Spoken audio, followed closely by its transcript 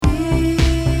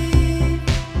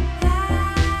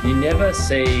never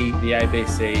see the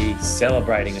ABC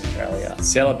celebrating Australia,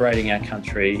 celebrating our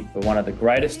country. We're one of the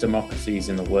greatest democracies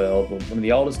in the world, one of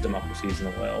the oldest democracies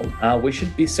in the world. We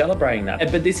should be celebrating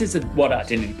that. But this is what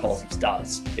identity politics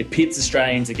does. It pits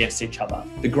Australians against each other.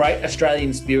 The great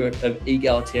Australian spirit of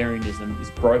egalitarianism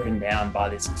is broken down by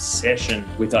this obsession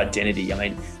with identity. I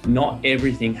mean, not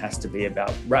everything has to be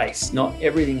about race. Not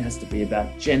everything has to be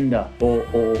about gender or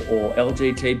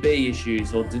LGTB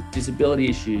issues or disability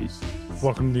issues.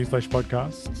 Welcome to the New Flesh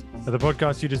Podcast, the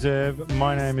podcast you deserve.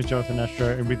 My name is Jonathan Astro,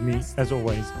 and with me, as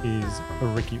always, is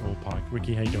Ricky Allpike.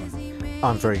 Ricky, how you doing?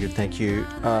 I'm very good, thank you.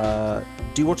 Do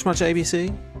you watch much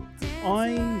ABC?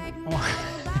 I've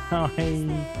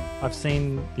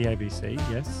seen the ABC.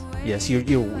 Yes. Yes,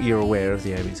 you're aware of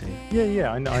the ABC.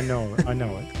 Yeah. I know it. I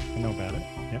know about it.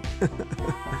 Yeah.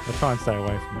 I try and stay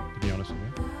away from it, to be honest with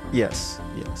you. Yes,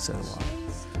 so do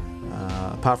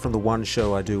I. Apart from the one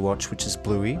show I do watch, which is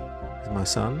Bluey, with my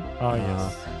son. Oh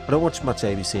yes. I don't watch much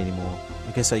ABC anymore.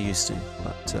 I guess I used to,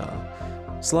 but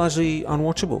it's largely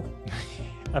unwatchable.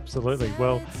 Absolutely.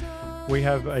 Well, we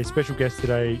have a special guest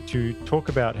today to talk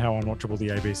about how unwatchable the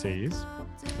ABC is.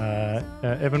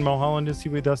 Evan Mulholland is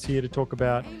here with us here to talk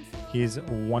about his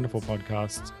wonderful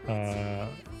podcast.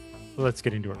 Let's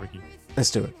get into it, Ricky.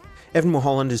 Let's do it. Evan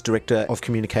Mulholland is Director of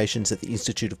Communications at the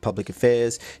Institute of Public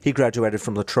Affairs. He graduated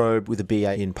from La Trobe with a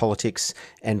BA in Politics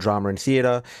and Drama and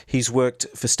Theatre. He's worked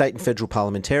for state and federal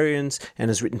parliamentarians and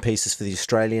has written pieces for The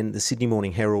Australian, the Sydney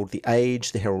Morning Herald, The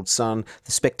Age, The Herald Sun,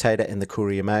 The Spectator and The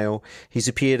Courier Mail. He's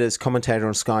appeared as commentator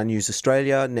on Sky News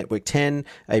Australia, Network 10,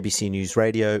 ABC News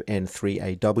Radio and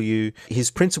 3AW.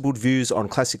 His principled views on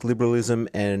classic liberalism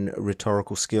and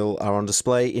rhetorical skill are on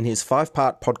display in his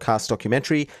 5-part podcast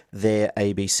documentary, Their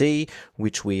ABC,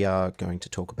 which we are going to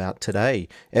talk about today.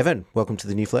 Evan, welcome to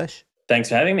the New Flesh. Thanks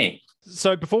for having me.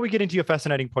 So before we get into your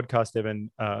fascinating podcast,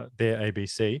 Evan, Their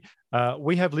ABC,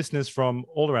 we have listeners from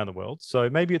all around the world.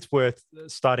 So maybe it's worth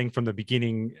starting from the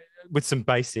beginning with some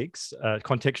basics,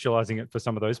 contextualizing it for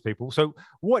some of those people. So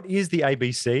what is the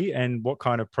ABC and what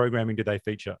kind of programming do they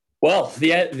feature? Well,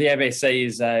 the ABC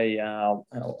is a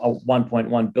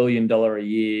 $1.1 billion a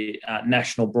year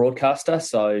national broadcaster.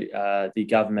 So the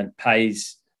government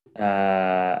pays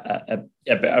a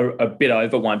bit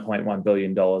over $1.1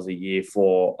 billion a year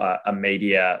for a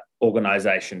media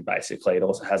organisation, basically. It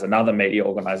also has another media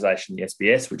organisation, the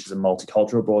SBS, which is a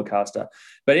multicultural broadcaster.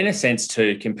 But in a sense,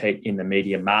 to compete in the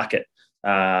media market,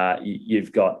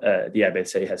 you've got the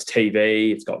ABC has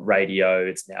TV, it's got radio,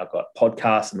 it's now got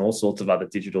podcasts and all sorts of other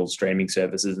digital streaming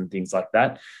services and things like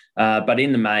that. But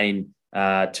in the main,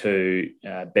 to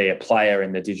be a player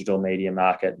in the digital media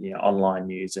market, online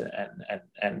news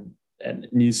and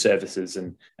news services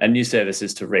and news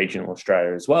services to regional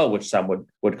Australia as well, which some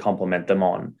would complement them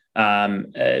on.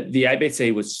 The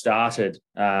ABC was started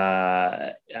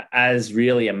as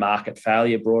really a market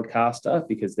failure broadcaster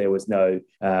because there was no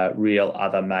real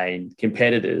other main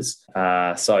competitors.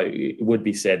 So it would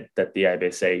be said that the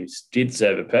ABC did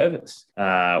serve a purpose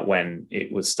when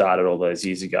it was started all those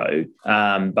years ago.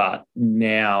 But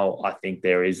now I think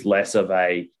there is less of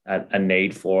a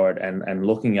need for it. And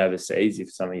looking overseas,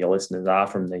 if some of your listeners are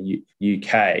from the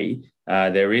UK,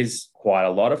 there is quite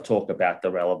a lot of talk about the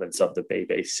relevance of the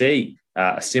BBC,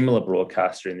 a similar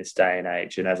broadcaster in this day and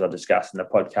age. And as I discussed in the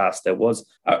podcast, there was,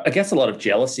 I guess, a lot of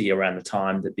jealousy around the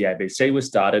time that the ABC was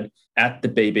started at the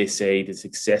BBC, the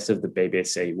success of the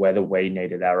BBC, whether we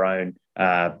needed our own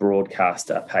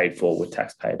broadcaster paid for with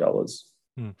taxpayer dollars.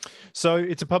 So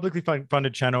it's a publicly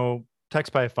funded channel,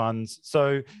 taxpayer funds.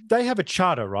 So they have a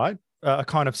charter, right? A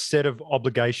kind of set of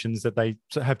obligations that they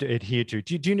have to adhere to.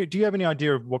 Do you have any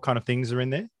idea of what kind of things are in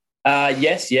there?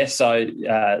 Yes. So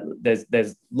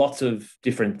there's lots of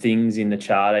different things in the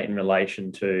charter in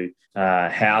relation to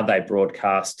how they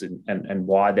broadcast and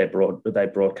why they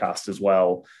broadcast as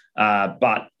well.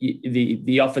 But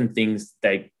the often things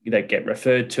they get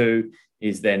referred to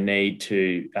is their need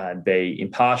to be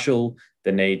impartial,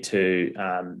 the need to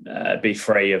be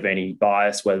free of any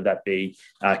bias, whether that be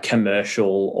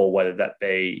commercial or whether that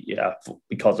be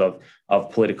because of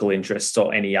political interests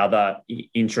or any other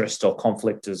interest or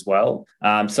conflict as well.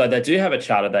 So they do have a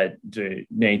charter they do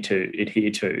need to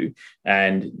adhere to.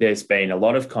 And there's been a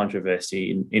lot of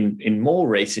controversy in more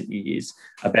recent years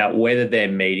about whether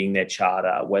they're meeting their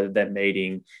charter, whether they're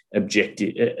meeting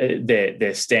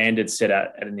their standards set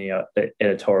out in the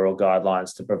editorial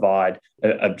guidelines to provide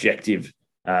objective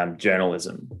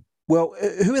journalism. Well,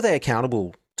 who are they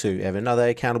accountable to, Evan? Are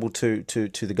they accountable to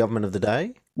the government of the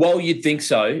day? Well, you'd think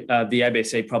so. The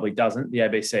ABC probably doesn't. The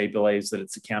ABC believes that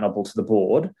it's accountable to the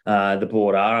board. The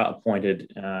board are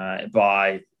appointed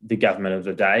by the government of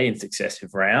the day in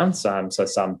successive rounds. So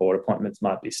some board appointments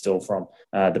might be still from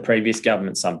the previous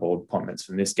government, some board appointments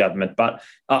from this government. But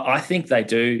I think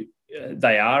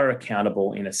they are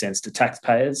accountable in a sense to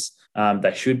taxpayers.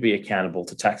 They should be accountable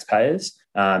to taxpayers.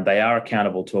 They are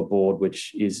accountable to a board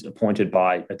which is appointed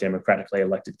by a democratically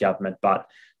elected government. But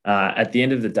at the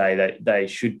end of the day, they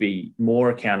should be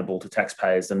more accountable to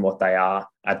taxpayers than what they are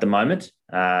at the moment.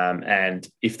 And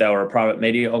if they were a private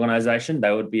media organisation,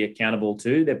 they would be accountable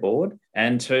to their board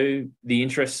and to the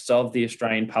interests of the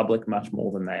Australian public much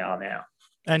more than they are now.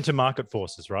 And to market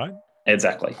forces, right?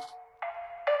 Exactly.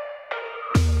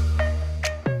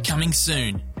 Coming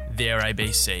soon, Their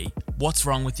ABC. What's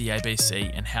wrong with the ABC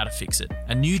and how to fix it?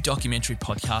 A new documentary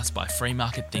podcast by free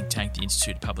market think tank, the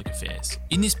Institute of Public Affairs.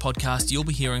 In this podcast, you'll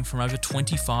be hearing from over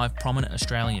 25 prominent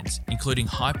Australians, including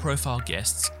high-profile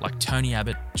guests like Tony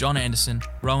Abbott, John Anderson,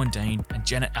 Rowan Dean, and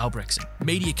Janet Albrechtsen.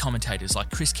 Media commentators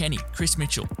like Chris Kenny, Chris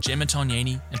Mitchell, Gemma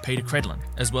Tognini, and Peter Credlin,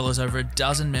 as well as over a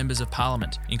dozen members of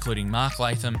Parliament, including Mark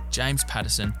Latham, James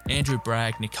Patterson, Andrew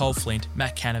Bragg, Nicole Flint,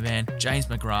 Matt Canavan, James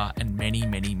McGrath, and many,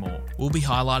 many more. We'll be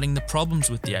highlighting the problems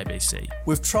with the ABC.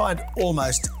 We've tried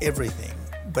almost everything,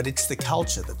 but it's the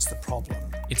culture that's the problem.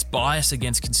 It's bias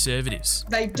against conservatives.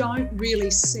 They don't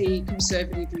really see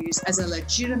conservative views as a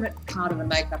legitimate part of the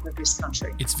makeup of this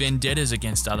country. It's vendettas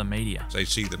against other media. They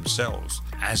see themselves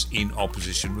as in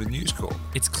opposition with News Corp.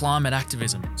 It's climate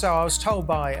activism. So I was told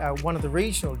by one of the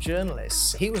regional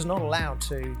journalists he was not allowed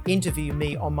to interview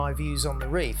me on my views on the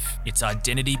reef. It's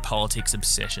identity politics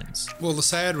obsessions. Well, the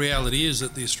sad reality is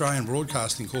that the Australian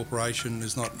Broadcasting Corporation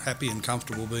is not happy and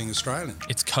comfortable being Australian.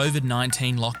 It's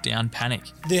COVID-19 lockdown panic.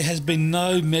 There has been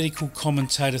no medical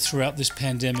commentator throughout this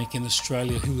pandemic in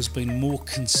Australia who has been more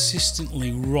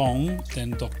consistently wrong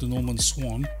than Dr. Norman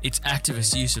Swan. It's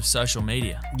activist use of social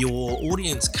media. Your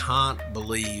audience can't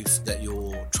believe that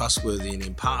you're trustworthy and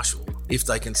impartial if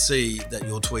they can see that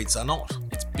your tweets are not.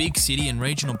 It's big city and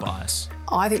regional bias.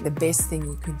 I think the best thing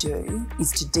you could do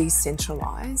is to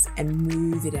decentralise and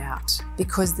move it out,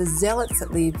 because the zealots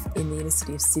that live in the inner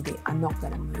city of Sydney are not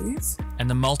going to move. And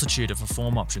the multitude of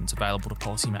reform options available to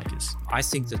policymakers. I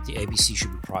think that the ABC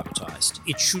should be privatised.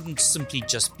 It shouldn't simply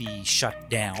just be shut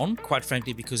down, quite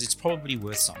frankly, because it's probably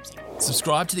worth something.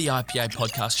 Subscribe to the IPA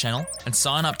podcast channel and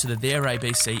sign up to the Their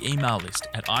ABC email list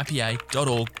at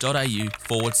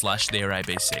ipa.org.au/Their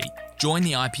ABC. Join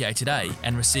the IPA today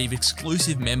and receive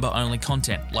exclusive member-only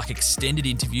content like extended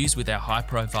interviews with our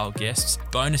high-profile guests,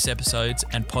 bonus episodes,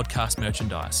 and podcast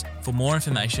merchandise. For more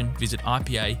information, visit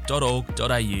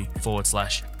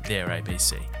ipa.org.au/Their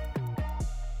ABC.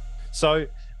 So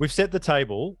we've set the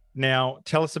table. Now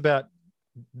tell us about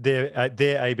Their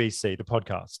ABC, the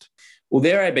podcast. Well,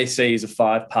 Their ABC is a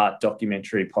 5-part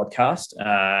documentary podcast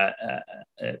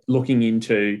looking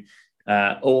into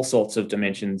all sorts of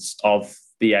dimensions of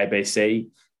the ABC,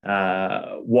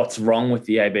 what's wrong with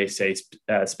the ABC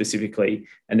specifically,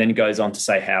 and then goes on to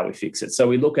say how we fix it. So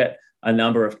we look at a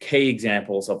number of key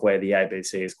examples of where the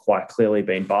ABC has quite clearly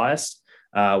been biased.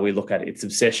 We look at its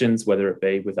obsessions, whether it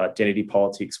be with identity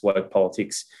politics, woke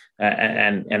politics,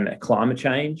 and climate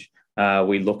change.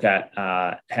 We look at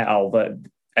how the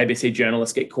ABC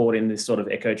journalists get caught in this sort of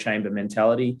echo chamber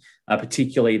mentality,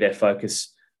 particularly their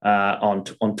focus on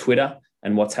Twitter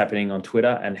and what's happening on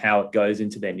Twitter and how it goes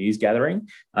into their news gathering,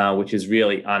 which is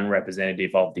really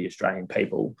unrepresentative of the Australian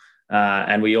people.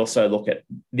 And we also look at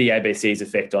the ABC's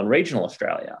effect on regional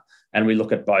Australia. And we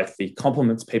look at both the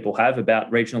compliments people have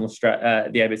about regional Australia,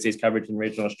 the ABC's coverage in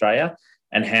regional Australia,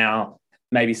 and how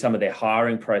maybe some of their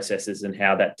hiring processes and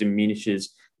how that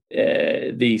diminishes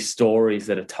the stories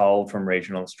that are told from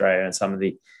regional Australia and some of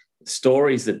the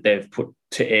stories that they've put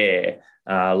to air,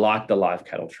 like the live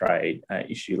cattle trade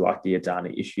issue, like the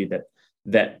Adani issue,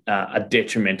 that are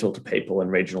detrimental to people in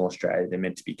regional Australia they're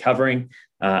meant to be covering.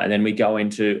 And then we go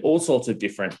into all sorts of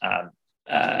different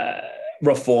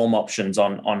reform options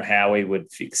on how we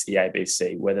would fix the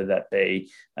ABC, whether that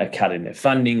be a cut in their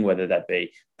funding, whether that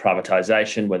be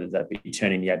privatisation, whether that be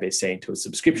turning the ABC into a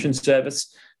subscription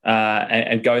service,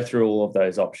 and go through all of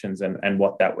those options and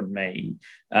what that would mean.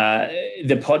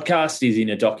 The podcast is in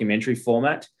a documentary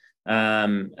format,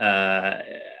 as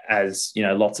you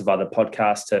know, lots of other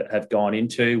podcasts have gone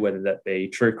into, whether that be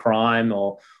true crime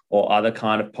or other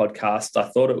kind of podcasts. I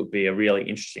thought it would be a really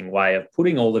interesting way of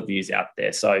putting all the views out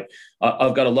there. So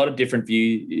I've got a lot of different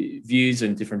views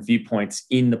and different viewpoints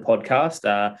in the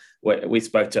podcast. We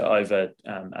spoke to over,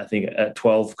 I think,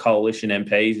 12 coalition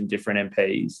MPs and different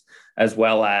MPs, as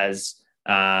well as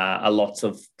lots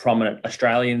of prominent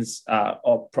Australians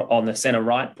on the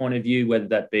centre-right point of view, whether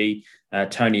that be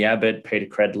Tony Abbott, Peter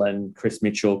Credlin, Chris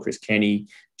Mitchell, Chris Kenny,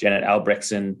 Janet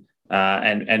Albrechtsen,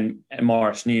 and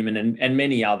Maurice Newman, and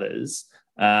many others,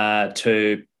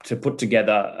 to put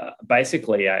together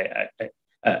basically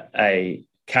a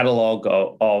catalogue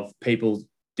of people's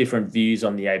different views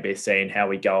on the ABC and how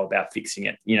we go about fixing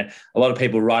it. A lot of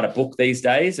people write a book these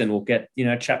days, and we'll get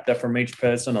a chapter from each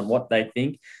person on what they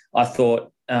think. I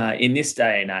thought in this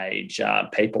day and age,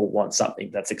 people want something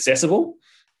that's accessible,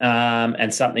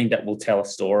 and something that will tell a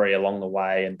story along the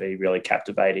way and be really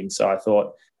captivating. So I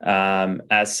thought,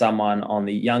 as someone on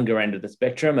the younger end of the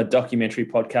spectrum, a documentary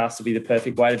podcast would be the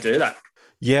perfect way to do that.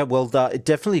 Yeah, well, it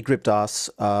definitely gripped us.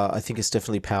 I think it's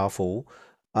definitely powerful.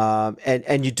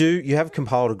 And you have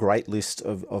compiled a great list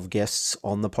of guests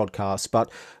on the podcast,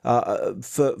 but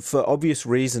for obvious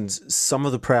reasons, some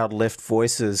of the proud left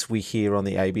voices we hear on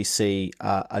the ABC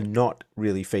are not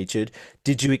really featured.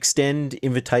 Did you extend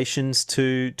invitations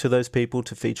to those people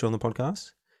to feature on the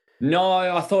podcast? No,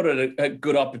 I thought it a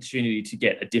good opportunity to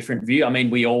get a different view. I mean,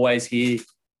 we always hear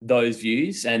those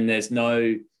views, and there's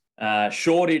no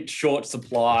short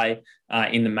supply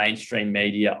in the mainstream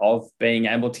media of being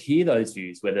able to hear those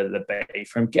views, whether that be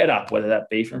from Get Up, whether that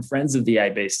be from Friends of the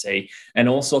ABC, and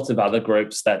all sorts of other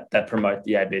groups that promote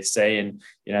the ABC. And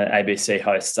ABC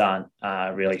hosts aren't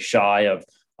really shy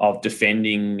of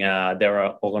defending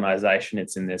their organisation.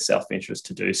 It's in their self-interest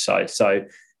to do so. So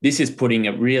this is putting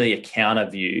a counter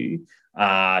view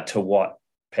to what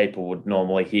people would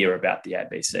normally hear about the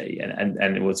ABC,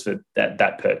 and it was for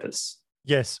that purpose.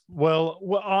 Yes. Well,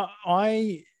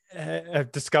 I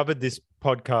have discovered this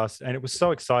podcast, and it was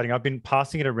so exciting. I've been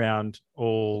passing it around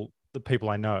all the people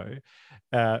I know,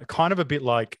 kind of a bit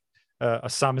like a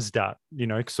Samizdat,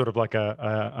 sort of like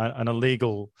an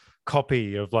illegal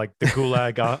copy of like the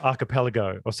Gulag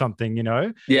Archipelago or something,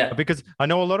 Yeah. Because I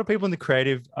know a lot of people in the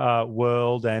creative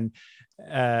world, and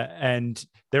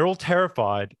they're all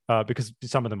terrified because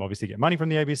some of them obviously get money from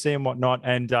the ABC and whatnot,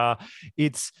 and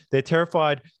they're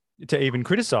terrified to even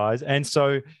criticize. And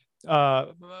so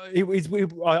they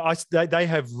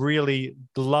have really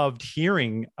loved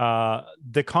hearing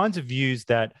the kinds of views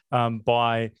that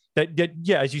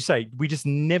as you say, we just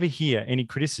never hear any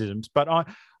criticisms. But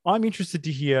I'm interested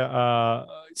to hear,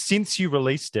 since you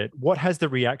released it, what has the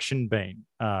reaction been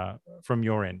from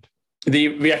your end? The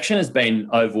reaction has been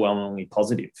overwhelmingly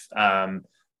positive.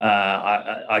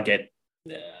 I get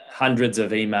hundreds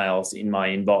of emails in my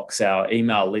inbox. Our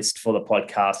email list for the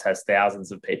podcast has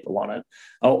thousands of people on it,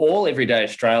 all everyday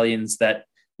Australians that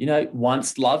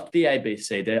once loved the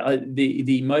ABC.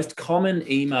 The most common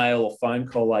email or phone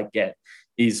call I get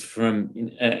is from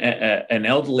an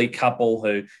elderly couple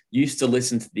who used to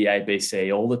listen to the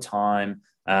ABC all the time,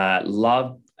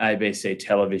 loved ABC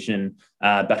television,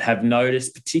 but have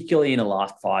noticed, particularly in the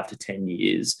last 5 to 10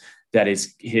 years, that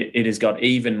it has got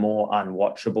even more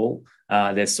unwatchable.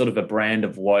 There's sort of a brand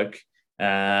of woke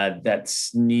that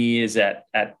sneers at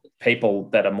people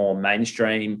that are more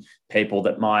mainstream, people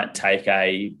that might take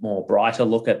a more brighter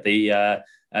look at the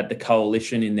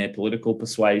coalition in their political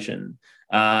persuasion,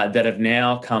 that have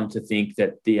now come to think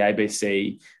that the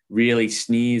ABC really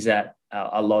sneers at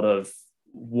a lot of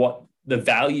what the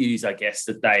values, I guess,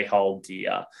 that they hold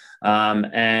dear.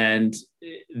 And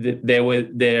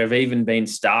there have even been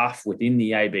staff within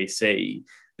the ABC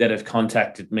that have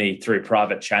contacted me through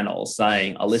private channels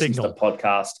saying, I listened to the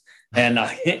podcast and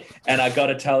I got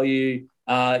to tell you,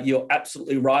 you're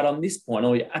absolutely right on this point,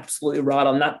 or you're absolutely right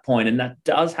on that point. And that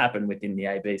does happen within the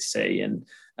ABC. And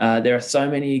there are so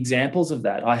many examples of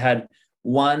that. I had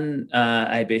one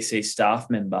ABC staff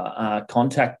member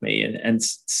contact me and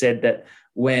said that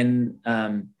when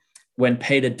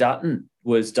Peter Dutton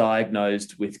was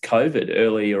diagnosed with COVID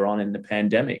earlier on in the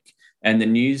pandemic, and the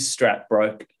news strap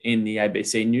broke in the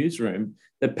ABC newsroom,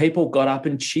 that people got up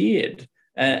and cheered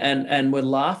and were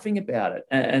laughing about it.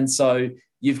 And so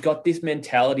you've got this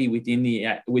mentality within the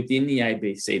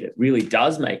ABC that really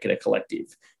does make it a collective.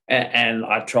 And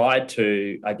I tried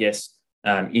to, I guess,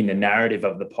 in the narrative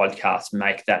of the podcast,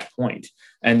 make that point.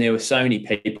 And there were so many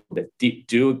people that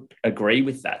do agree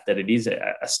with that it is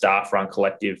a staff-run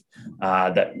collective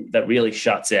that really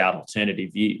shuts out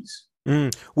alternative views.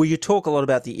 Well, you talk a lot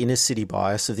about the inner city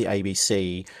bias of the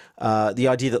ABC, the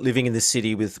idea that living in the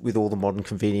city with all the modern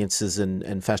conveniences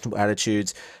and fashionable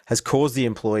attitudes has caused the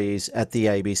employees at the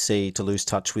ABC to lose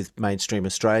touch with mainstream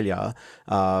Australia,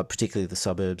 particularly the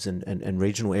suburbs and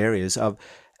regional areas.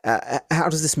 How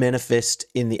does this manifest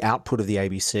in the output of the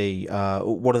ABC?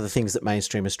 What are the things that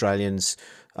mainstream Australians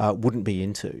wouldn't be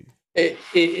into?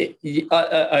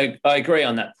 I agree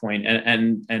on that point,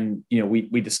 and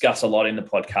we discuss a lot in the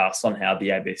podcast on how the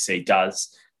ABC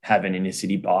does have an inner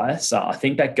city bias. I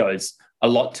think that goes a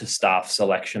lot to staff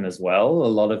selection as well. A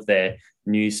lot of their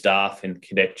new staff and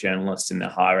cadet journalists in the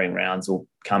hiring rounds will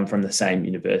come from the same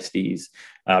universities,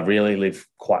 really live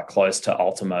quite close to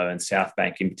Ultimo and South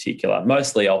Bank in particular,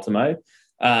 mostly Ultimo.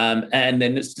 And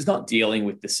then it's just not dealing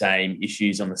with the same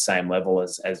issues on the same level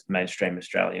as mainstream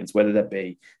Australians, whether that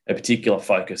be a particular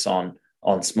focus on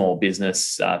small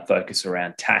business, focus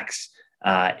around tax,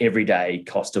 everyday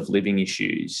cost of living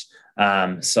issues.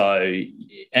 So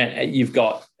you've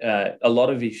got a lot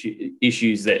of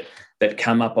issues that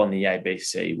come up on the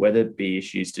ABC, whether it be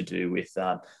issues to do with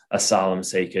asylum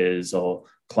seekers or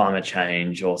climate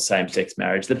change or same-sex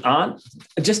marriage that aren't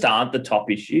the top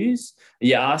issues.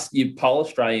 You poll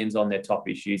Australians on their top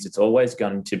issues, it's always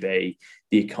going to be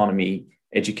the economy,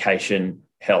 education,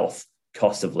 health,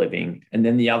 cost of living, and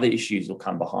then the other issues will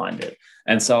come behind it.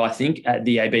 And so I think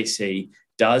the ABC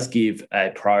does give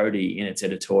a priority in its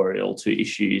editorial to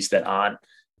issues that aren't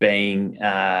being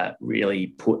really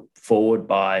put forward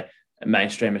by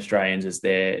mainstream Australians as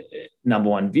their number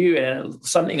one view. And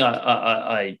something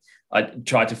I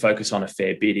tried to focus on a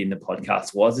fair bit in the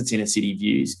podcast was its inner city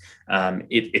views.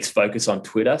 Its focus on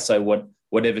Twitter. So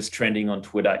whatever's trending on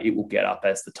Twitter, it will get up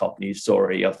as the top news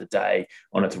story of the day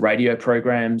on its radio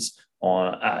programs.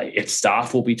 Its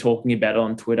staff will be talking about it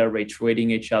on Twitter,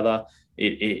 retweeting each other.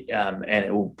 And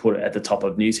it will put it at the top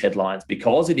of news headlines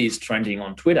because it is trending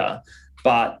on Twitter.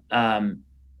 But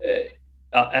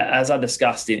as I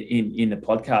discussed in the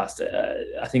podcast,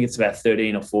 I think it's about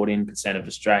 13 or 14% of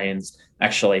Australians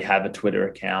actually have a Twitter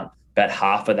account. About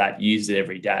half of that use it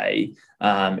every day.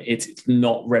 It's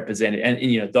not represented.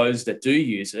 And, those that do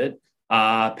use it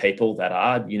are people that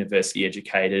are university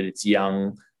educated. It's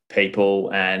young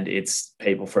people and it's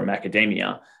people from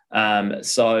academia.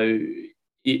 So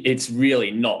it's really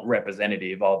not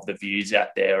representative of the views out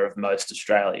there of most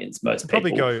Australians. Most people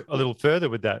probably go a little further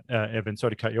with that, Evan. Sorry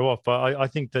to cut you off. I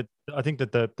think that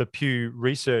the Pew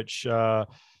Research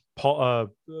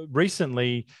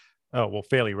recently,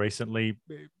 fairly recently,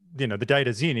 the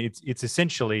data's in. It's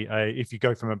essentially if you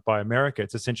go from it by America,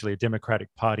 it's essentially a Democratic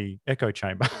Party echo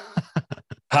chamber.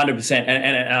 100%.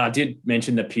 And I did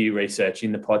mention the Pew Research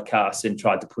in the podcast and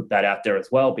tried to put that out there as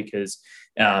well because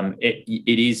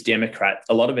it is Democrats.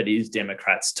 A lot of it is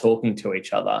Democrats talking to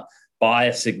each other by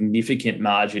a significant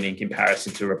margin in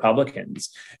comparison to Republicans.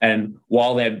 And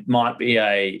while there might be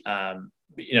a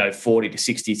 40 to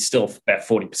 60, still about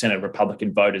 40% of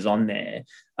Republican voters on there,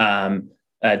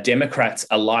 Democrats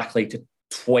are likely to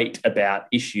tweet about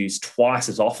issues twice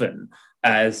as often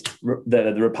as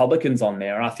the Republicans on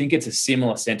there. And I think it's a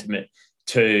similar sentiment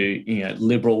to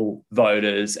Liberal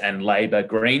voters and Labor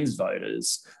Greens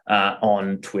voters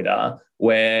on Twitter,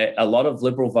 where a lot of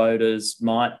Liberal voters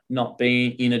might not be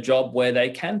in a job where they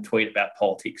can tweet about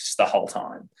politics the whole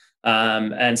time.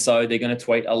 And so they're going to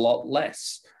tweet a lot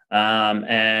less.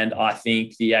 And I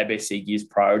think the ABC gives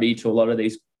priority to a lot of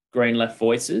these Green left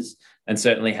voices and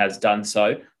certainly has done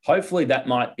so. Hopefully that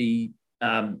might be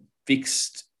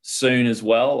fixed soon as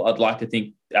well. I'd like to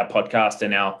think our podcast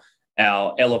and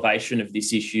our elevation of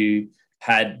this issue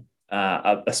had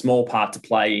a small part to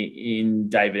play in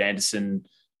David Anderson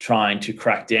trying to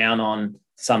crack down on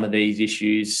some of these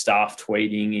issues, staff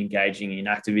tweeting, engaging in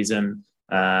activism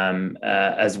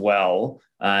as well,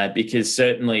 because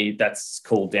certainly that's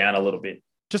cooled down a little bit.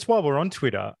 Just while we're on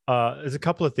Twitter, there's a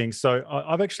couple of things. So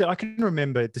I can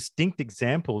remember distinct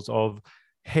examples of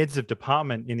heads of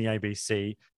department in the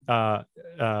ABC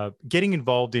getting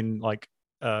involved in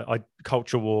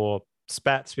culture war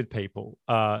spats with people,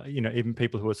 even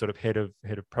people who are sort of head of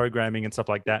programming and stuff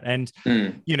like that. And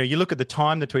you look at the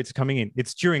time the tweets are coming in,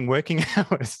 it's during working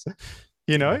hours.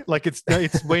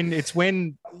 It's when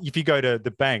if you go to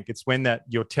the bank, it's when that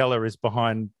your teller is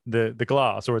behind the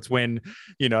glass, or it's when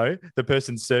the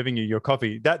person serving you your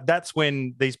coffee. That's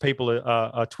when these people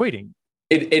are tweeting.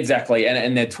 Exactly,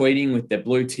 and they're tweeting with their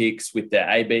blue ticks, with their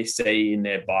ABC in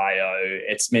their bio.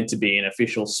 It's meant to be an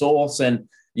official source, and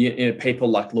people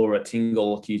like Laura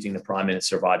Tingle accusing the Prime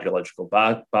Minister of ideological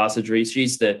bastardy.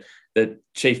 She's the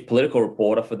chief political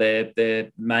reporter for their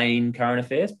main current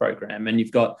affairs program, and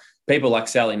you've got people like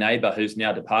Sally Neighbour, who's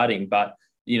now departing, but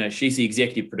she's the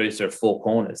executive producer of Four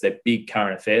Corners, their big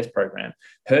current affairs program.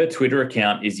 Her Twitter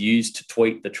account is used to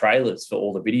tweet the trailers for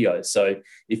all the videos. So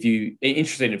if you're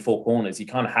interested in Four Corners, you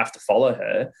kind of have to follow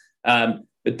her.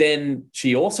 But then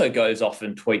she also goes off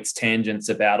and tweets tangents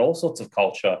about all sorts of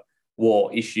culture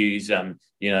war issues,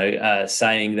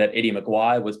 saying that Eddie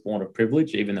Maguire was born of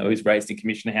privilege, even though he was raised in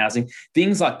community housing,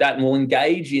 things like that, and will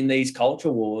engage in these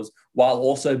culture wars while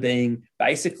also being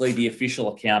basically the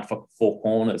official account for Four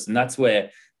Corners. And that's where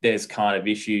there's kind of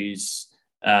issues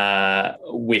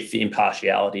with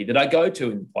impartiality that I go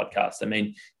to in the podcast. I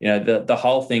mean, the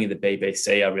whole thing of the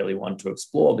BBC I really want to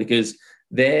explore, because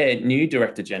their new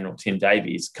Director General, Tim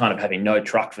Davies, kind of having no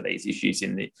truck for these issues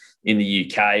in the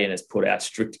UK and has put out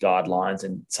strict guidelines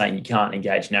and saying you can't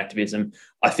engage in activism.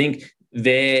 I think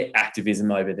their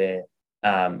activism over there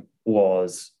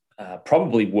was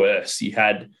probably worse. You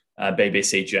had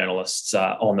BBC journalists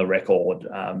on the record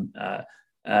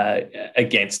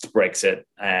against Brexit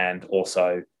and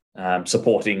also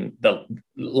supporting the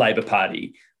Labor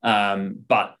Party.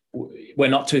 But we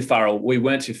weren't too far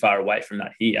away from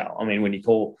that here. I mean, when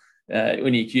you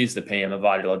accuse the PM of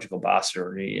ideological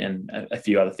bastardry and a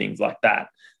few other things like that,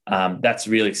 that's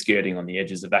really skirting on the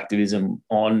edges of activism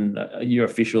on your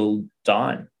official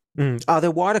dime. Are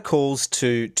there wider calls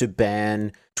to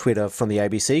ban Twitter from the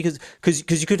ABC?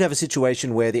 Because you could have a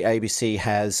situation where the ABC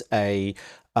has a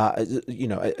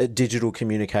digital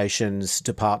communications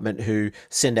department who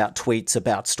send out tweets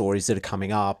about stories that are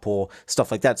coming up or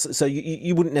stuff like that. So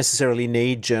you wouldn't necessarily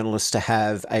need journalists to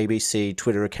have ABC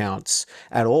Twitter accounts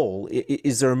at all.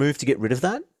 Is there a move to get rid of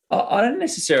that? I don't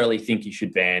necessarily think you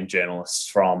should ban journalists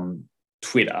from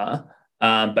Twitter.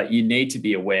 But you need to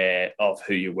be aware of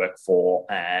who you work for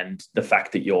and the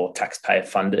fact that you're taxpayer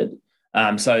funded.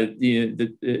 So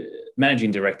the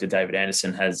managing director, David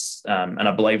Anderson, has, and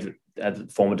I believe the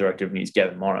former director of news,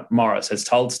 Gavin Morris, has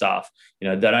told staff,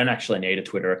 they don't actually need a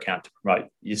Twitter account to promote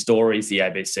your stories. The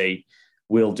ABC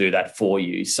will do that for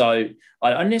you. So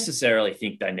I don't necessarily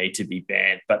think they need to be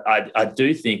banned, but I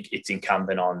do think it's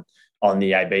incumbent on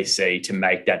the ABC to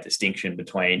make that distinction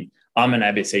between I'm an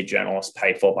ABC journalist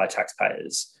paid for by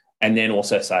taxpayers, and then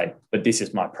also say, but this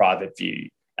is my private view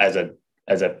as a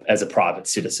private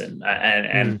citizen.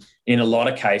 And in a lot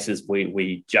of cases,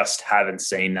 we just haven't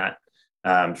seen that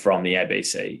from the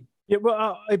ABC. Yeah,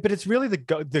 well, but it's really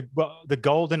the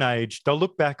golden age. They'll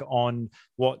look back on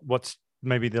what's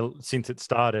maybe since it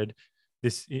started,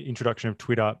 this introduction of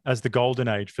Twitter, as the golden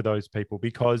age for those people,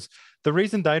 because the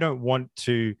reason they don't want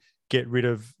to get rid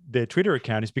of their Twitter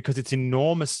account is because it's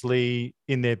enormously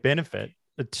in their benefit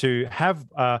to have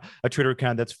a Twitter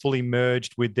account that's fully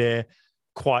merged with their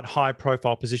quite high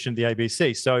profile position at the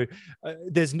ABC. So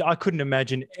I couldn't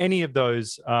imagine any of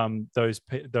those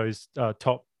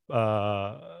top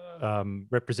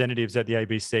representatives at the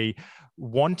ABC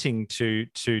wanting to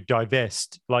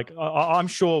divest. Like I'm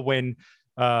sure when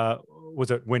was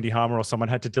it Wendy Harmer or someone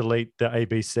had to delete the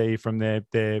ABC from their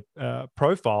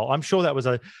profile, I'm sure that was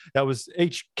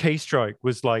each keystroke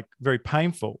was like very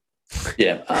painful.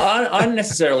 Yeah, I don't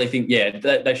necessarily think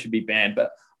they should be banned,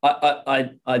 but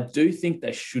I do think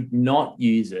they should not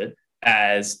use it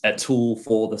as a tool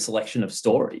for the selection of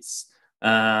stories.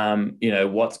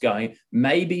 What's going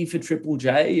maybe for Triple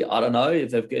J. I don't know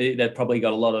if they've probably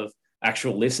got a lot of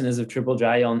actual listeners of Triple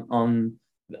J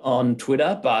on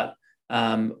Twitter, but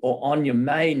or on your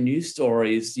main news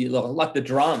stories, like the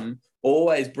Drum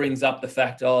always brings up the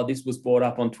fact, this was brought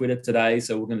up on Twitter today,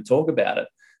 so we're going to talk about it.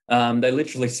 They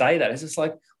literally say that. It's just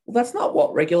like, well, that's not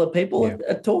what regular people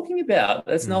are talking about.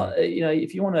 That's not,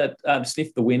 if you want to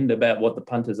sniff the wind about what the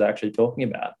punters are actually talking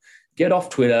about, get off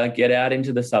Twitter, get out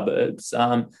into the suburbs.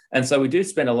 And so we do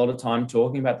spend a lot of time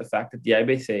talking about the fact that the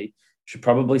ABC should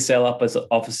probably sell up as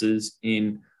offices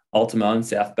in Ultimo and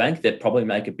South Bank. They'd probably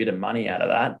make a bit of money out of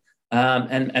that.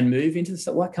 And move into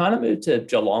why can't it move to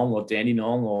Geelong or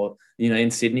Dandenong or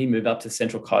in Sydney, move up to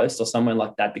Central Coast or somewhere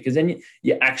like that, because then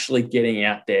you're actually getting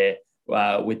out there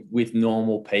with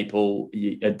normal people,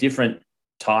 a different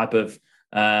type of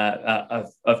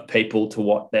people to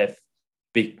what they've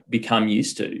become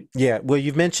used to. Yeah, well,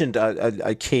 you've mentioned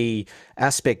a key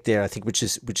aspect there, I think, which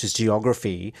is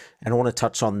geography, and I want to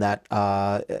touch on that.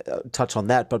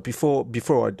 But before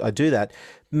I do that,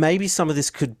 maybe some of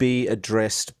this could be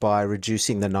addressed by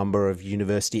reducing the number of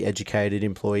university-educated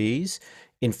employees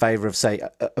in favour of, say,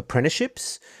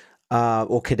 apprenticeships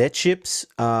or cadetships,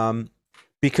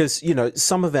 because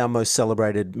some of our most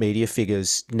celebrated media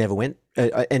figures never went,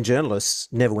 and journalists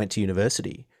never went to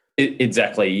university.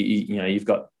 Exactly. You've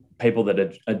got people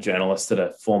that are journalists that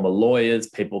are former lawyers,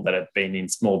 people that have been in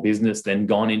small business, then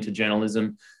gone into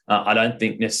journalism. I don't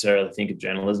necessarily think a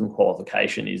journalism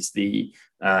qualification is the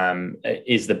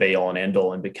be all and end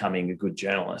all in becoming a good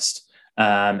journalist.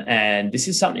 And this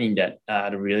is something that I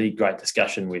had a really great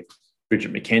discussion with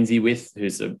Bridget McKenzie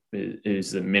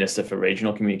who's the Minister for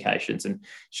Regional Communications. And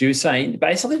she was saying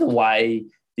basically the way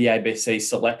the ABC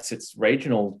selects its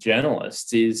regional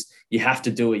journalists is you have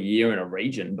to do a year in a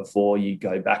region before you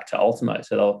go back to Ultimo.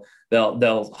 So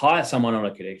they'll hire someone on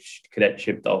a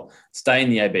cadetship. They'll stay in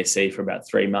the ABC for about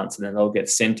 3 months, and then they'll get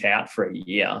sent out for a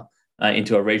year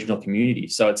into a regional community.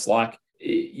 So it's like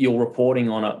you're reporting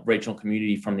on a regional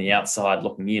community from the outside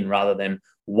looking in rather than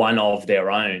one of their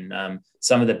own.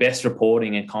 Some of the best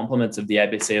reporting and compliments of the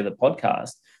ABC of the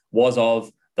podcast was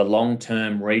of the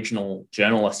long-term regional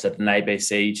journalists at an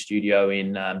ABC studio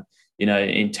in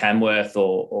Tamworth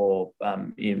or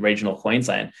in regional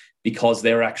Queensland, because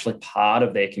they're actually part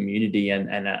of their community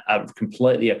and are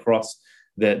completely across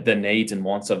the needs and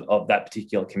wants of that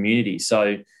particular community.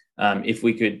 So if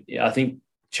we could, I think,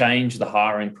 change the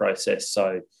hiring process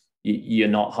so you're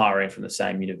not hiring from the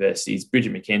same universities.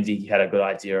 Bridget McKenzie had a good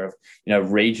idea of,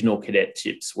 regional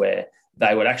cadetships where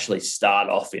they would actually start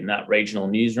off in that regional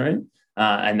newsroom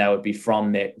and they would be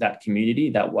from that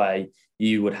community. That way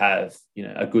you would have,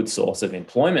 a good source of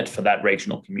employment for that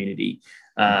regional community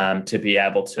to be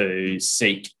able to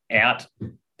seek out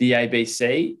the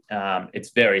ABC.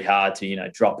 It's very hard to,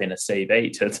 drop in a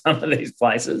CV to some of these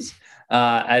places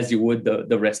as you would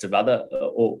the rest of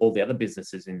all the other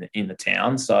businesses in the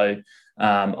town. So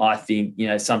I think,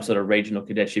 some sort of regional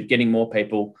cadetship, getting more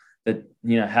people that,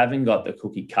 haven't got the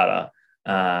cookie cutter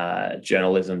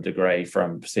journalism degree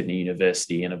from Sydney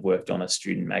University and have worked on a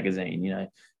student magazine.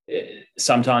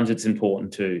 Sometimes it's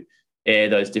important to air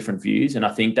those different views. And I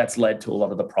think that's led to a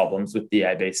lot of the problems with the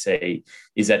ABC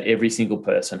is that every single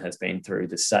person has been through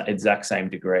the exact same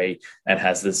degree and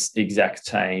has this exact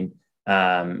same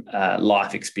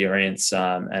life experience.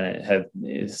 And for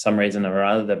some reason or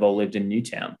other, they've all lived in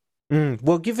Newtown.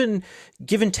 Well, given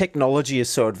technology is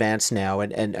so advanced now,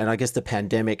 and I guess the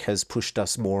pandemic has pushed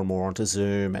us more and more onto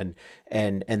Zoom,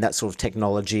 and that sort of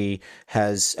technology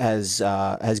has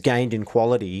gained in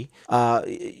quality.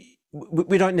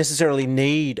 We don't necessarily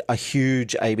need a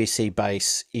huge ABC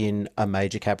base in a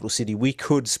major capital city. We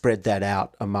could spread that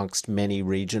out amongst many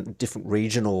different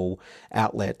regional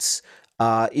outlets.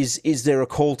 Is there a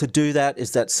call to do that?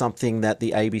 Is that something that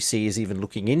the ABC is even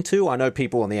looking into? I know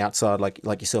people on the outside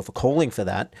like yourself are calling for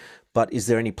that, but is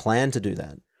there any plan to do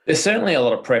that? There's certainly a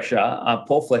lot of pressure.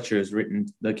 Paul Fletcher has written,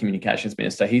 the communications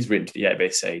minister, he's written to the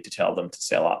ABC to tell them to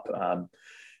sell up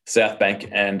South Bank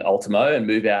and Ultimo and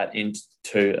move out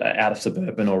of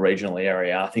suburban or regional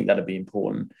area. I think that'd be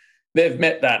important. They've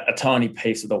met that a tiny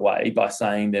piece of the way by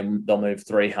saying they'll move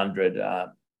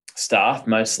 300 staff,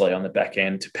 mostly on the back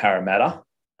end, to Parramatta.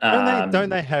 Don't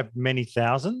they have many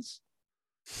thousands?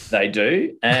 They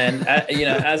do. And,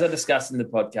 as I discussed in the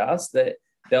podcast, that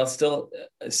they'll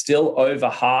still over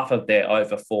half of their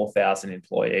over 4,000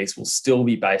 employees will still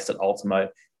be based at Ultimo,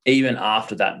 even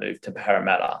after that move to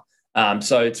Parramatta.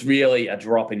 So it's really a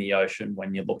drop in the ocean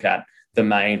when you look at the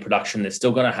main production. They're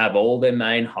still going to have all their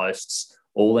main hosts,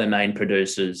 all their main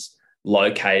producers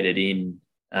located in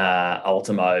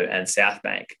Ultimo and South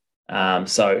Bank.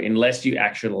 So unless you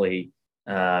actually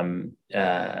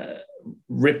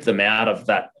rip them out of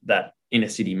that inner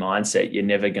city mindset, you're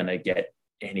never going to get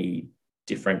any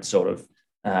different sort of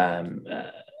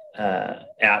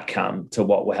outcome to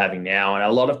what we're having now. And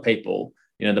a lot of people,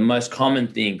 the most common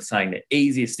thing, saying the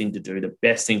easiest thing to do, the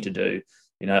best thing to do,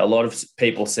 a lot of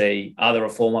people see other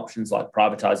reform options like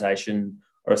privatisation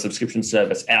or a subscription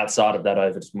service outside of that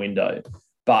Overton window.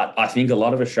 But I think a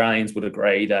lot of Australians would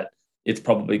agree that it's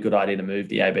probably a good idea to move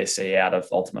the ABC out of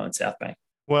Ultimo and South Bank.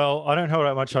 Well, I don't hold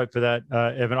out much hope for that,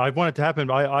 Evan. I want it to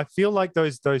happen. I feel like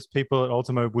those people at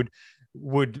Ultimo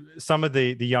would some of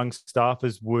the young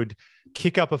staffers would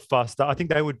kick up a fuss. I think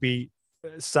they would be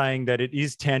saying that it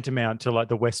is tantamount to like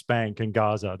the West Bank and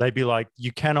Gaza. They'd be like,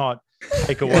 you cannot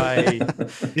take away,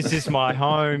 this is my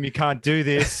home, you can't do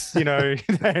this, and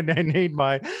I need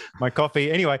my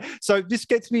coffee. Anyway, so this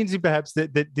gets me into perhaps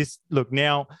that this, look,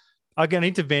 now I'm going to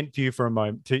intervene to you for a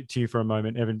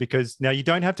moment, Evan, because now you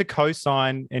don't have to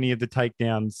co-sign any of the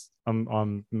takedowns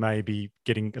I'm maybe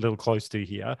getting a little close to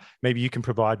here. Maybe you can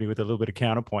provide me with a little bit of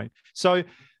counterpoint. So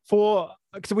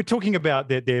we're talking about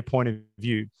their point of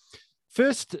view.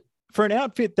 First, for an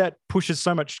outfit that pushes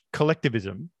so much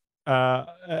collectivism,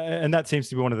 and that seems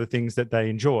to be one of the things that they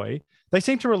enjoy, they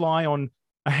seem to rely on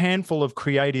a handful of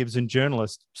creatives and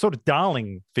journalists, sort of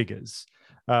darling figures,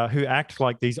 who act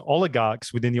like these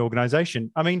oligarchs within the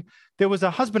organization. I mean, there was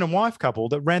a husband and wife couple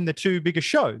that ran the two biggest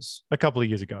shows a couple of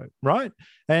years ago, right?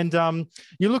 And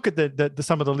you look at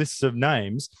some of the lists of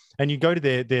names and you go to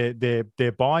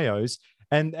their bios,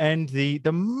 and the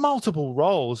multiple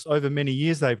roles over many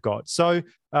years they've got. So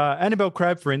Annabelle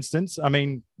Crabb, for instance, I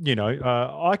mean,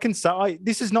 I can say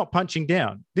this is not punching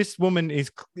down. This woman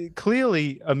is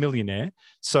clearly a millionaire,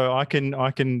 so I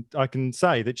can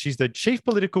say that she's the chief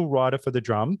political writer for The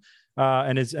Drum.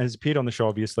 And has appeared on the show,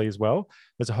 obviously, as well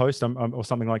as a host or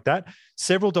something like that.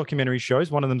 Several documentary shows.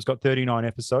 One of them's got 39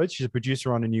 episodes. She's a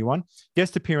producer on a new one.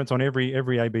 Guest appearance on every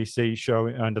ABC show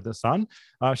under the sun.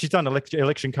 She's done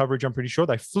election coverage, I'm pretty sure.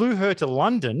 They flew her to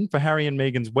London for Harry and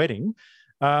Meghan's wedding.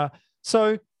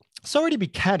 So, sorry to be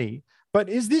catty, but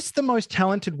is this the most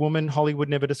talented woman Hollywood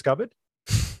never discovered?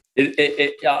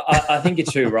 I think you're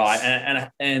too right.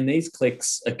 And these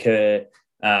clicks occur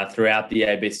throughout the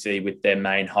ABC with their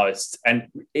main hosts. And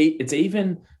it's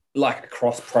even like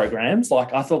across programs.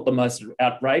 Like I thought the most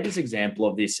outrageous example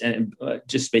of this, and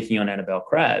just speaking on Annabelle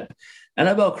Crabb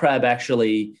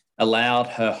actually allowed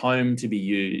her home to be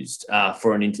used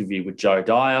for an interview with Joe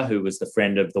Dyer, who was the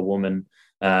friend of the woman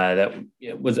that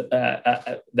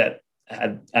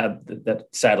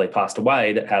sadly passed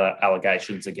away, that had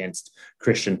allegations against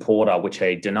Christian Porter, which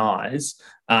he denies,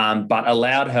 but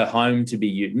allowed her home to be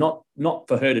used, not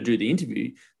for her to do the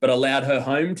interview, but allowed her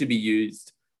home to be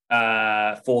used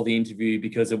for the interview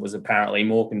because it was apparently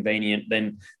more convenient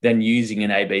than using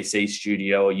an ABC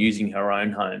studio or using her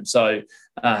own home. So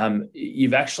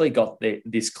you've actually got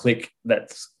this click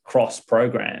that's cross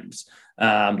programs.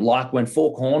 Like when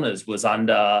Four Corners was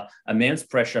under immense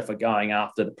pressure for going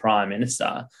after the Prime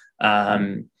Minister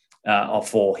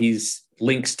for his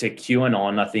links to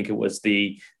QAnon. I think it was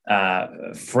the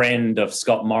friend of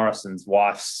Scott Morrison's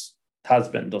wife's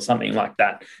husband or something like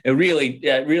that. It really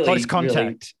close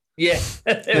contact. Really,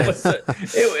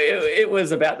 it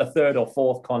was about the third or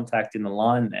fourth contact in the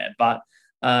line there. But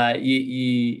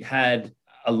you had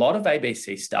a lot of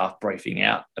ABC staff briefing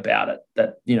out about it,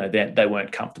 that they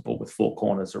weren't comfortable with Four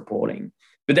Corners reporting.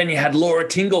 But then you had Laura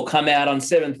Tingle come out on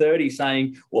 7:30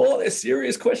 saying, well, there's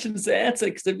serious questions to answer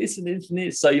because of this and this and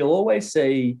this. So you'll always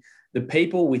see the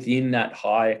people within that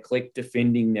higher clique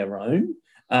defending their own,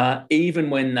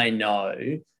 even when they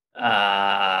know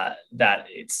that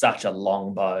it's such a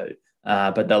long bow.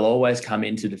 But they'll always come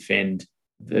in to defend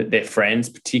their friends,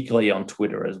 particularly on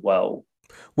Twitter as well.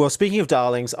 Well, speaking of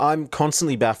darlings, I'm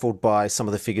constantly baffled by some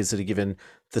of the figures that are given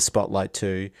the spotlight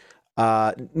to.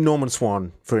 Norman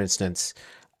Swan, for instance.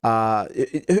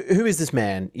 Who is this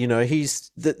man?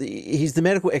 He's the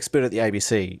medical expert at the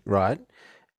ABC, right?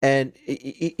 And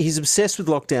he's obsessed with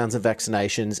lockdowns and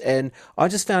vaccinations. And I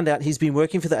just found out he's been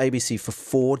working for the ABC for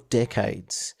 4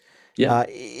 decades. Yeah.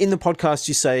 In the podcast,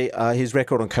 you say his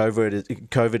record on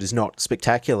COVID is not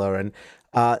spectacular. And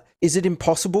is it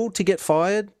impossible to get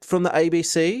fired from the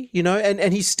ABC?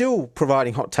 And he's still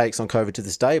providing hot takes on COVID to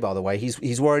this day, by the way.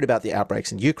 He's worried about the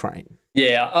outbreaks in Ukraine.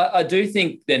 Yeah, I do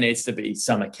think there needs to be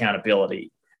some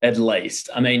accountability, at least.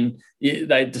 I mean,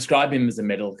 they describe him as a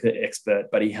medical expert,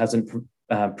 but he hasn't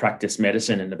practiced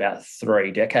medicine in about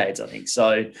 3 decades, I think.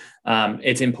 So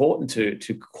it's important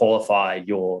to qualify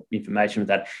your information with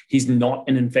that. He's not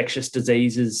an infectious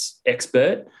diseases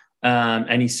expert,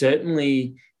 and he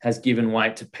certainly has given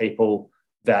weight to people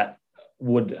that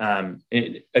would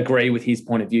agree with his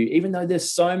point of view, even though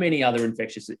there's so many other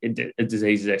infectious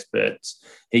diseases experts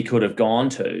he could have gone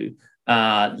to,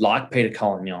 like Peter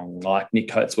Collignon, like Nick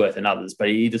Coatsworth and others, but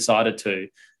he decided to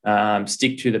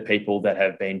stick to the people that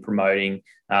have been promoting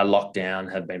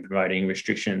lockdown, have been promoting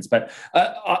restrictions. But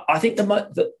I think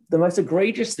the most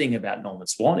egregious thing about Norman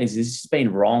Swan is he's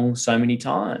been wrong so many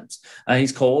times.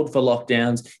 He's called for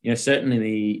lockdowns.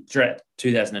 Certainly throughout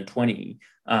 2020,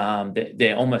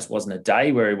 there almost wasn't a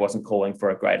day where he wasn't calling for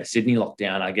a Greater Sydney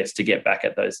lockdown, I guess, to get back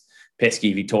at those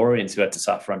pesky Victorians who had to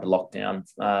suffer under lockdown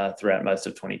throughout most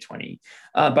of 2020.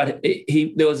 But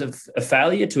there was a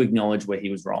failure to acknowledge where he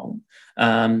was wrong.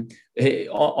 On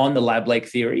the lab leak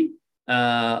theory,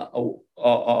 or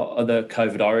the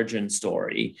COVID origin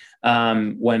story,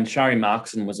 when Shari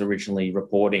Markson was originally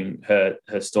reporting her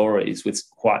stories, was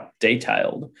quite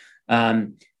detailed.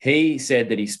 He said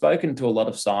that he's spoken to a lot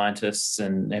of scientists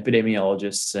and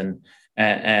epidemiologists,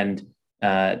 and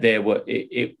there were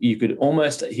you could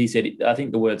almost, he said, I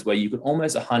think the words were, you could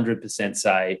almost 100%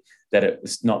 say that it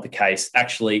was not the case.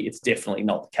 Actually, it's definitely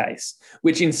not the case.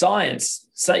 Which in science,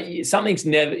 something's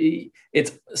never.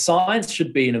 Science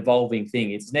should be an evolving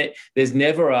thing. There's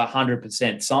never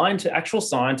 100%. Actual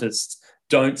scientists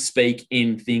don't speak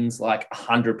in things like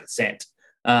 100%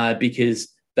 because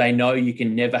they know you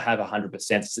can never have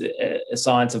 100%.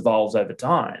 Science evolves over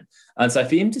time. And so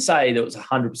for him to say that it was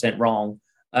 100% wrong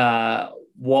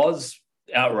was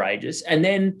outrageous. And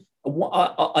then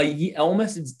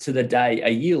almost to the day, a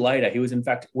year later, he was in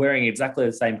fact wearing exactly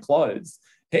the same clothes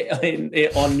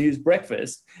on News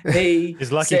Breakfast. He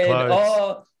His lucky said, clothes.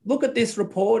 "Oh, look at this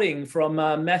reporting from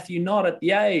Matthew Knott at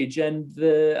The Age and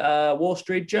the Wall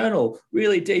Street Journal.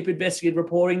 Really deep investigative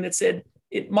reporting that said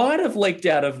it might have leaked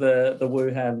out of the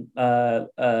Wuhan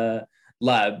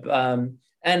lab."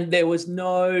 And there was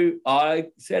I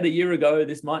said a year ago,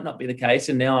 this might not be the case,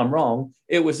 and now I'm wrong.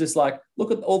 It was just like,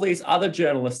 look at all these other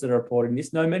journalists that are reporting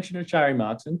this. No mention of Charlie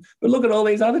Markson, but look at all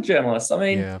these other journalists. I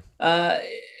mean,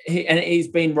 he's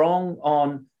been wrong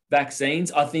on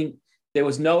vaccines. I think there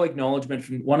was no acknowledgement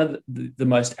from one of the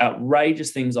most outrageous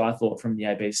things I thought from the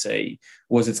ABC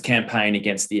was its campaign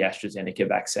against the AstraZeneca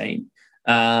vaccine.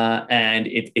 And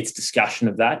its discussion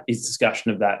of that. Its discussion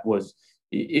of that was,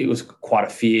 it was quite a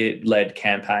fear-led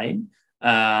campaign.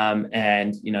 And,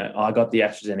 I got the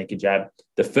AstraZeneca jab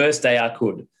the first day I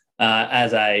could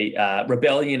as a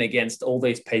rebellion against all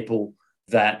these people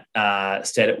that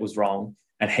said it was wrong.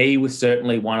 And he was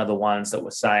certainly one of the ones that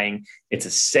was saying it's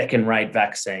a second-rate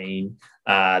vaccine,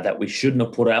 that we shouldn't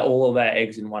have put all of our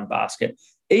eggs in one basket,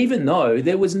 even though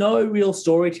there was no real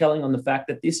storytelling on the fact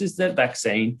that this is the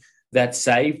vaccine that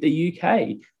saved the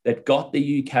UK, that got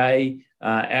the UK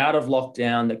out of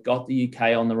lockdown, that got the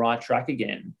UK on the right track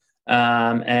again.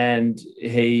 And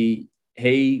he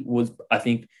was, I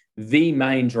think, the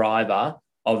main driver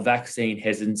of vaccine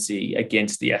hesitancy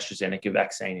against the AstraZeneca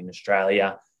vaccine in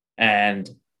Australia. And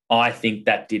I think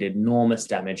that did enormous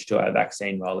damage to our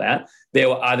vaccine rollout. There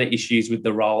were other issues with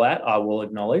the rollout, I will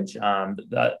acknowledge,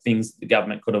 that things the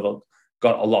government could have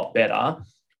got a lot better,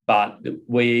 but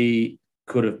we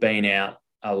could have been out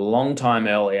a long time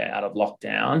earlier out of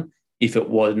lockdown if it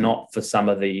was not for some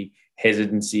of the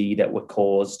hesitancy that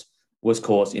was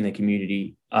caused in the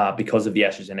community because of the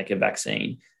AstraZeneca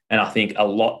vaccine. And I think a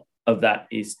lot of that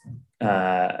is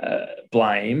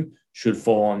blame should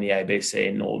fall on the ABC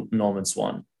and Norman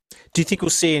Swan. Do you think we'll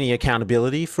see any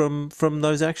accountability from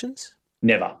those actions?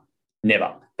 Never.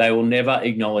 They will never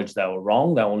acknowledge they were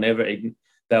wrong. They will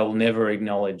never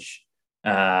acknowledge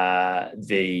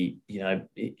the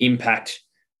impact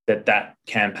that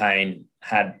campaign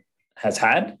has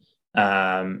had.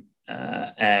 And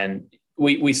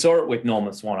we saw it with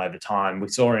Norman Swan over time. We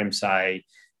saw him say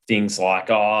things like,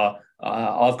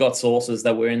 I've got sources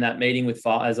that were in that meeting with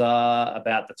Pfizer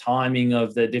about the timing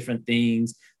of the different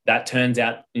things. That turns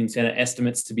out in Senate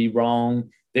estimates to be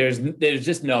wrong. There's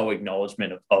just no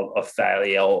acknowledgement of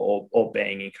failure or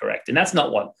being incorrect. And that's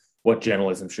not what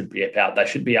journalism should be about. They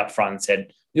should be upfront and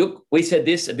said, look, we said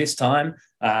this at this time.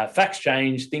 Facts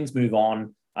change, things move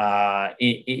on.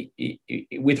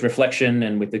 With reflection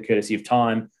and with the courtesy of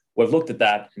time, we've looked at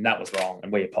that and that was wrong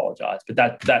and we apologise. But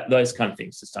that those kind of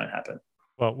things just don't happen.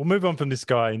 Well, we'll move on from this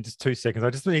guy in just 2 seconds. I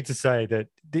just need to say that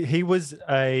he was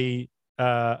a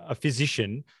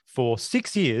physician for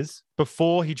 6 years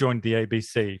before he joined the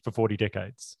ABC for 40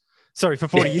 decades. Sorry, for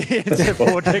 40 years,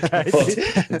 4 decades.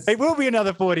 It will be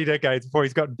another 40 decades before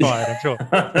he's gotten fired, I'm sure.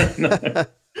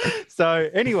 So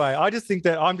anyway, I just think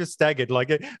that I'm just staggered. I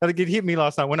think it hit me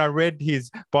last night when I read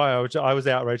his bio, which I was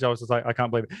outraged. I was just like, I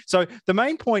can't believe it. So the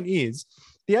main point is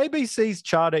the ABC's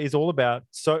charter is all about,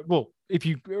 if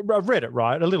you read it,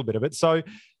 right, a little bit of it. So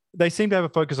they seem to have a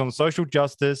focus on social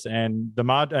justice and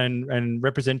and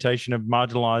representation of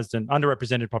marginalized and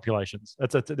underrepresented populations.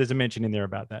 There's a mention in there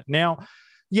about that. Now,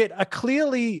 yet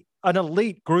clearly an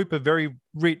elite group of very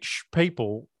rich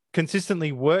people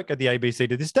consistently work at the ABC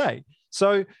to this day.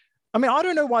 So, I mean, I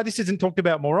don't know why this isn't talked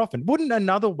about more often. Wouldn't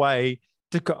another way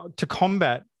to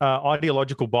combat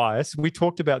ideological bias, we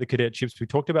talked about the cadetships, we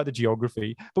talked about the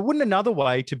geography, but wouldn't another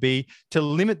way to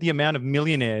limit the amount of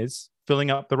millionaires filling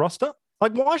up the roster?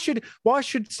 Like, why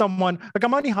should someone, like,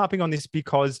 I'm only harping on this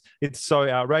because it's so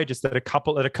outrageous that a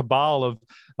cabal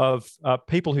of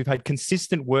people who've had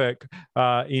consistent work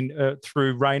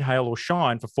through rain, hail, or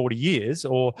shine for 40 years,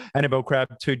 or Annabelle Crabb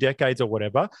 2 decades or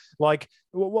whatever, like,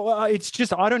 it's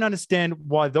just, I don't understand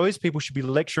why those people should be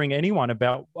lecturing anyone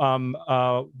about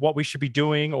what we should be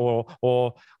doing or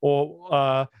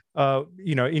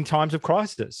in times of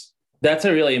crisis. That's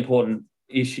a really important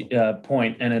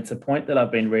point, and it's a point that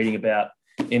I've been reading about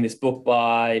in this book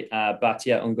by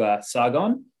Batya Ungar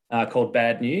Sargon called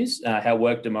 "Bad News: How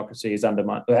Woke Media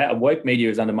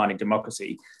is Undermining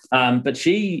Democracy." But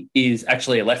she is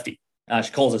actually a lefty.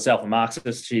 She calls herself a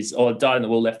Marxist. She's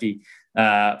dyed-in-the-wool lefty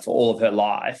for all of her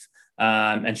life,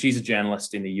 and she's a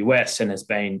journalist in the US and has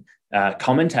been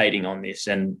commentating on this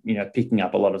and picking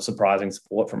up a lot of surprising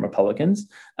support from Republicans.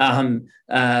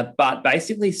 But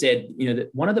basically said that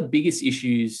one of the biggest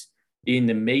issues in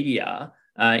the media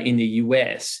in the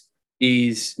US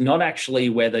is not actually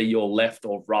whether you're left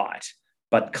or right,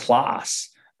 but class.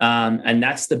 And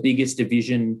that's the biggest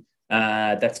division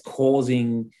that's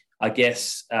causing, I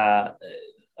guess, a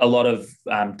lot of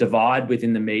divide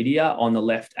within the media on the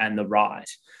left and the right.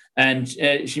 And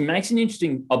she makes an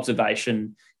interesting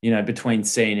observation, between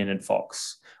CNN and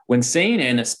Fox. When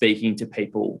CNN are speaking to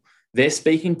people, they're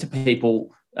speaking to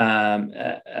people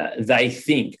they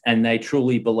think and they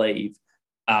truly believe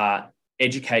are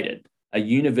educated, are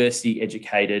university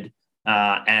educated,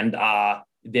 and are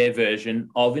their version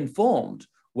of informed,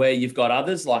 where you've got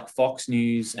others like Fox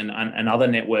News and other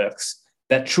networks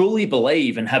that truly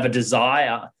believe and have a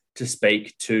desire to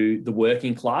speak to the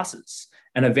working classes.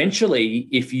 And eventually,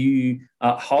 if you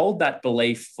hold that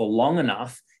belief for long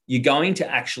enough, you're going to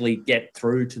actually get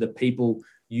through to the people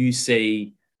you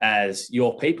see as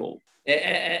your people.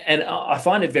 And I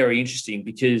find it very interesting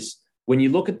because when you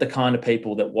look at the kind of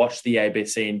people that watch the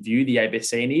ABC and view the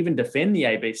ABC and even defend the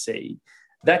ABC,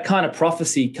 that kind of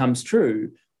prophecy comes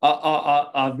true.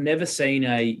 I've never seen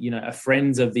a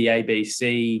Friends of the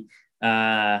ABC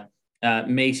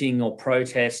meeting or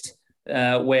protest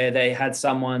where they had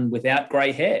someone without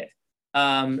grey hair.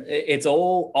 It's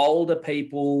all older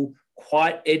people,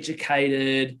 quite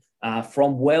educated,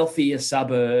 from wealthier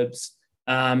suburbs,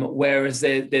 whereas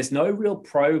there's no real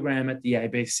program at the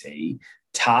ABC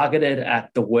targeted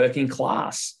at the working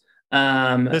class.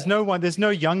 There's no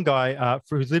young guy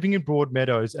who's living in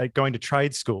Broadmeadows going to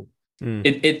trade school.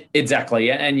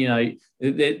 Exactly, and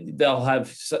they'll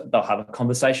have a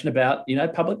conversation about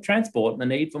public transport and the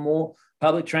need for more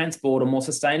public transport or more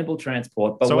sustainable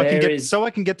transport. But so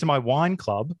I can get to my wine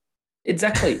club.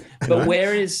 Exactly, but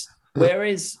where is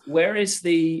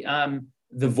the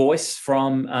voice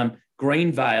from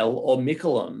Greenvale or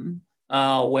Mickleham,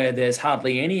 where there's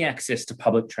hardly any access to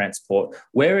public transport?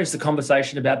 Where is the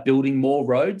conversation about building more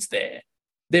roads there?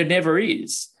 There never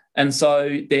is, and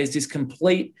so there's this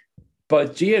complete,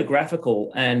 both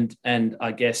geographical and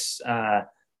I guess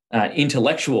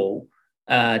intellectual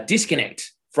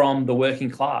disconnect from the working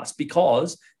class,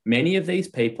 because many of these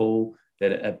people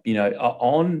that are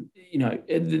on,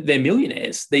 they're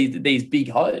millionaires, these big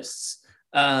hosts,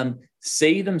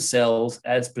 see themselves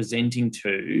as presenting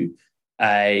to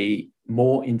a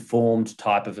more informed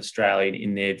type of Australian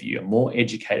in their view, a more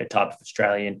educated type of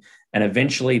Australian, and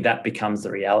eventually that becomes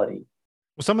the reality.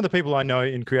 Well, some of the people I know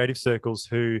in creative circles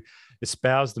who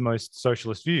espouse the most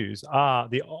socialist views are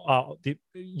the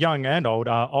young and old,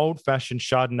 are old-fashioned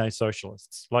Chardonnay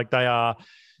socialists. Like they're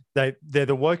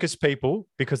the wokest people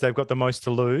because they've got the most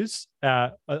to lose.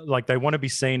 Like they want to be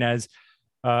seen as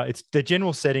it's their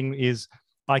general setting is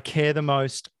I care the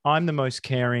most, I'm the most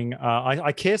caring.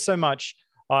 I care so much.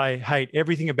 I hate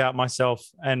everything about myself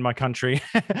and my country,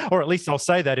 or at least I'll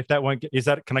say that. If that won't,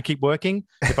 can I keep working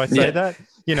if I say that?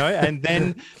 And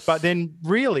then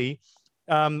really,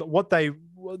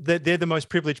 they're the most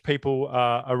privileged people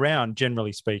around,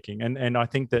 generally speaking. And I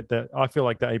think that I feel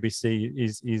like the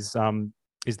ABC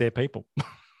is their people.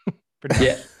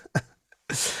 Yeah.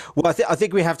 Well, I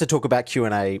think we have to talk about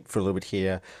Q&A for a little bit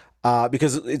here.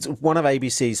 Because it's one of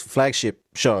ABC's flagship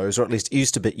shows, or at least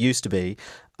used to be,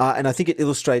 and I think it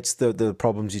illustrates the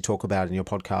problems you talk about in your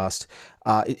podcast.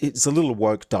 It's a little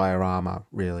woke diorama,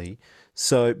 really.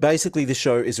 So basically, the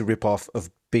show is a rip-off of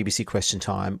BBC Question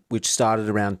Time, which started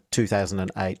around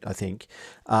 2008, I think.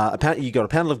 Apparently, you got a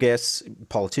panel of guests,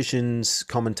 politicians,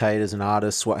 commentators and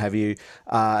artists, what have you,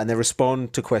 and they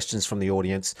respond to questions from the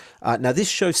audience. Now, this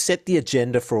show set the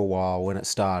agenda for a while when it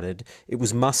started. It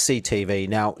was must-see TV.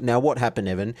 Now, what happened,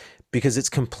 Evan? Because it's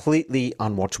completely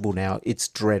unwatchable now. It's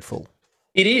dreadful.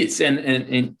 It is,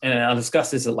 and I'll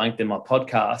discuss this at length in my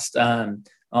podcast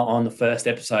on the first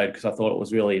episode because I thought it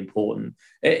was really important.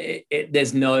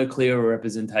 There's no clearer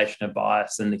representation of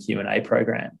bias than the Q&A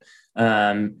program.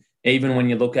 Even when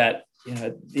you look at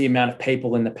the amount of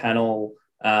people in the panel,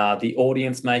 the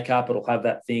audience makeup, it'll have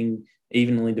that thing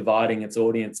evenly dividing its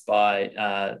audience by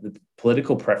the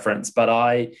political preference. But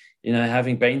I,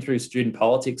 having been through student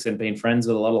politics and been friends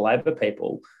with a lot of Labor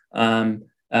people,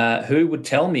 who would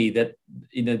tell me that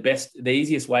the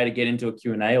easiest way to get into a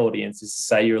Q&A audience is to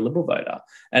say you're a Liberal voter.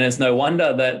 And it's no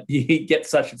wonder that you get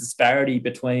such a disparity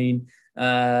between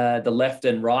the left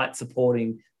and right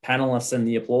supporting panelists and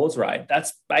the applause rate.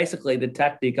 That's basically the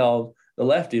tactic of the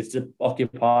left, is to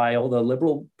occupy all the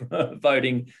Liberal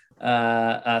voting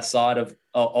side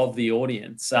of the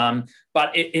audience.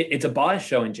 But it's a bias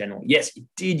show in general. Yes, it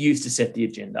did used to set the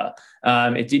agenda.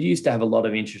 It did used to have a lot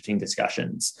of interesting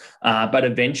discussions. But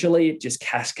eventually it just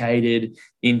cascaded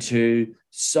into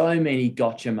so many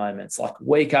gotcha moments, like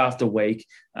week after week.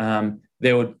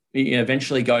 There would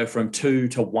eventually go from 2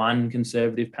 to 1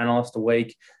 conservative panelist a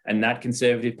week, and that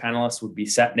conservative panelist would be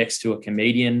sat next to a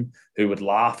comedian who would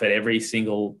laugh at every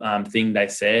single thing they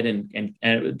said,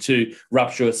 and to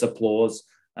rapturous applause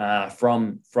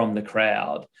from the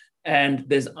crowd. And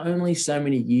there's only so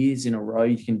many years in a row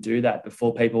you can do that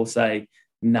before people say,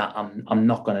 "Nah, I'm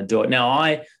not going to do it." Now,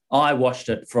 I watched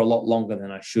it for a lot longer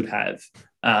than I should have.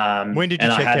 When did you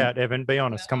check out, Evan? Be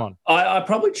honest. Come on. I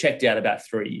probably checked out about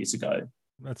 3 years ago.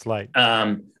 That's late.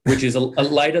 Which is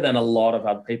later than a lot of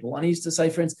other people. And I used to say,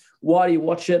 friends, why do you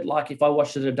watch it? Like, if I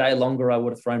watched it a day longer, I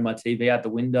would have thrown my TV out the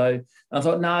window. And I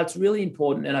thought, no, it's really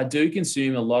important. And I do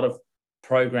consume a lot of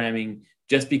programming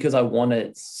just because I want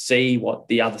to see what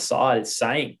the other side is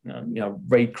saying.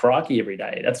 Read Crikey every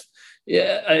day. That's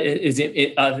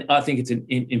I think it's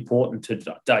important to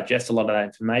digest a lot of that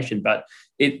information. But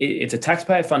it's a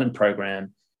taxpayer-funded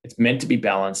program. It's meant to be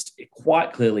balanced. It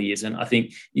quite clearly isn't. I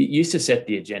think it used to set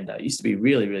the agenda. It used to be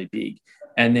really, really big.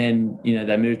 And then,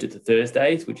 they moved it to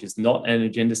Thursdays, which is not an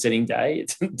agenda-setting day.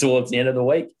 It's towards the end of the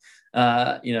week.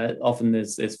 Often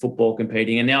there's football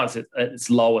competing, and now it's at its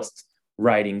lowest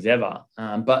ratings ever.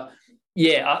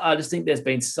 I just think there's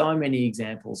been so many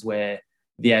examples where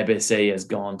the ABC has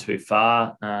gone too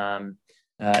far.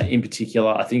 In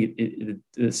particular, I think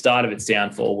the start of its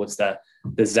downfall was the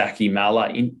Zaki Mallah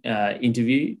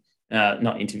interview.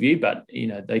 Not interview, but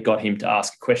they got him to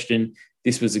ask a question.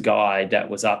 This was a guy that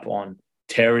was up on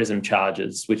terrorism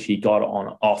charges, which he got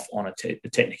off on a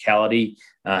technicality.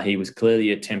 He was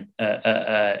clearly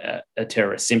a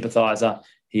terrorist sympathiser.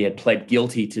 He had pled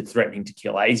guilty to threatening to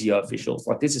kill ASIO officials.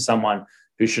 Like, this is someone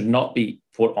who should not be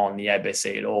put on the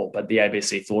ABC at all, but the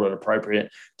ABC thought it appropriate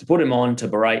to put him on to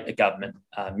berate a government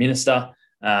minister.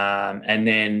 And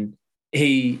then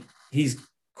his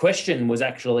question was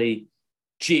actually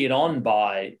cheered on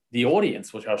by the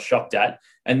audience, which I was shocked at.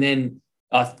 And then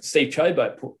Steve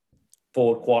Chabot put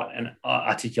forward quite an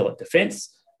articulate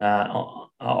defence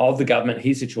of the government,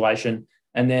 his situation,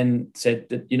 and then said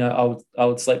that, I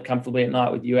would sleep comfortably at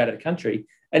night with you out of the country.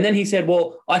 And then he said,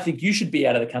 well, I think you should be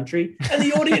out of the country. And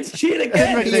the audience cheered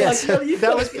again. Yes.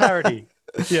 That was parody.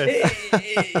 Yes.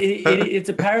 It's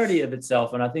a parody of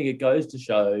itself. And I think it goes to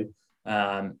show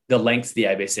the lengths the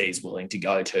ABC is willing to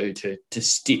go to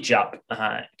stitch up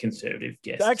conservative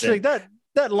guests. Actually, that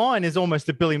line is almost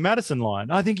the Billy Madison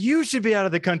line. I think you should be out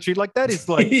of the country. Like, that is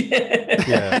like,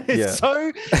 it's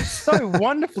so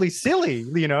wonderfully silly,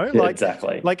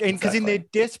 exactly. Like, and because in their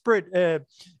desperate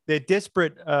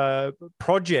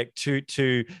project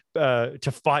to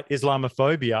fight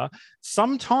Islamophobia,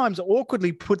 sometimes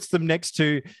awkwardly puts them next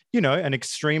to an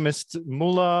extremist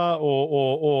mullah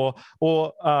or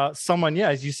someone,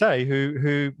 as you say,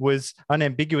 who was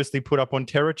unambiguously put up on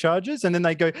terror charges, and then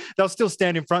they'll still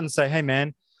stand in front and say, hey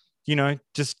man,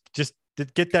 just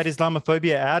get that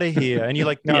Islamophobia out of here. And you're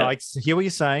like, no, I hear what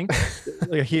you're saying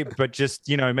here, but just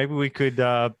maybe we could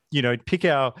pick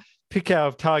our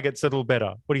targets a little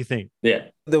better. What do you think? Yeah.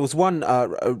 There was one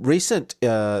recent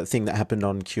thing that happened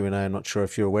on Q&A. I'm not sure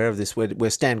if you're aware of this, where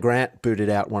Stan Grant booted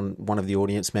out one of the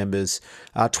audience members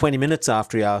 20 minutes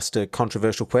after he asked a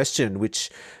controversial question, which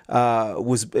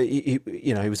was, he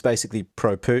was basically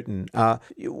pro-Putin.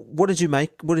 What did you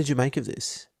make of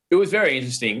this? It was very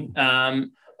interesting.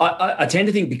 I tend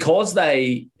to think because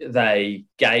they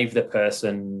gave the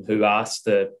person who asked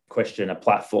the question a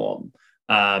platform,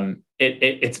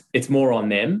 it's more on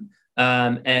them.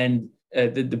 And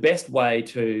the best way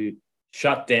to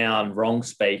shut down wrong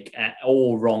speak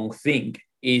or wrong think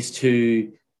is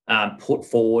to put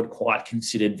forward quite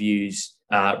considered views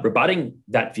rebutting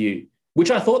that view,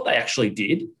 which I thought they actually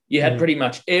did. You had pretty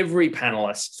much every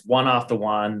panelist, one after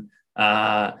one,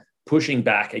 pushing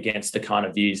back against the kind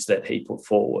of views that he put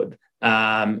forward,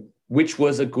 which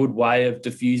was a good way of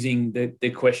diffusing the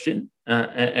question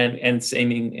and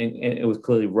seeming, and it was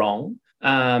clearly wrong.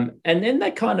 And then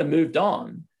they kind of moved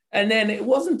on. And then it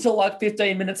wasn't until like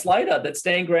 15 minutes later that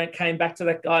Stan Grant came back to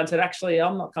that guy and said, actually,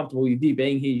 I'm not comfortable with you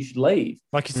being here. You should leave.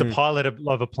 Like he's the pilot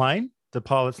of a plane. The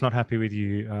pilot's not happy with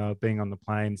you being on the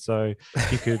plane, so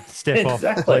you could step off,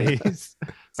 please.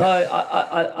 So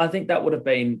I think that would have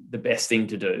been the best thing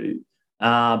to do,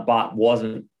 but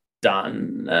wasn't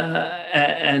done.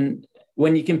 And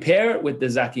when you compare it with the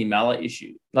Zaki Mallah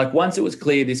issue, like once it was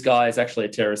clear this guy is actually a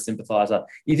terrorist sympathiser,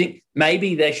 you think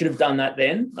maybe they should have done that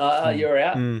then. You're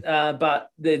out. But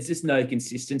there's just no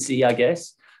consistency, I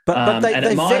guess. But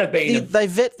they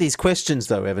vet these questions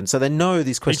though, Evan, so they know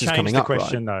these questions coming up. He changed the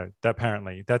question though.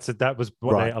 Apparently, that was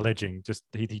what they're alleging. Just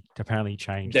he apparently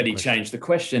changed. That he changed the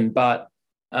question, but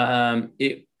I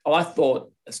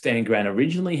thought Stan Grant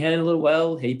originally handled it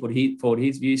well. He put forward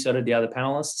his view, so did the other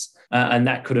panelists. And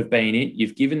that could have been it.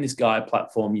 You've given this guy a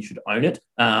platform, you should own it.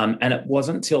 And it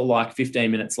wasn't until like 15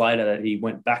 minutes later that he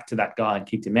went back to that guy and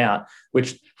kicked him out,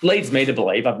 which leads me to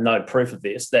believe, I've no proof of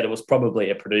this, that it was probably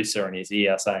a producer in his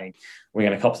ear saying, we're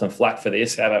going to cop some flack for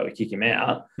this. How about we kick him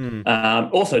out?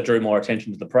 Also drew more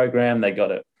attention to the program. They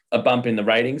got a bump in the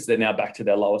ratings. They're now back to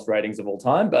their lowest ratings of all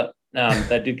time, but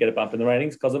they did get a bump in the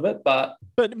ratings because of it. But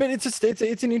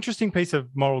it's an interesting piece of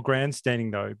moral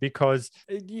grandstanding, though, because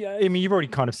I mean, you've already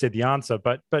kind of said the answer,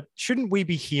 but shouldn't we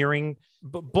be hearing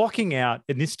blocking out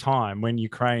in this time when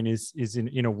Ukraine is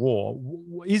in a war?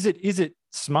 Is it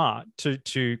smart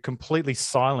to completely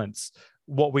silence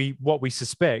what we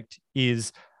suspect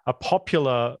is a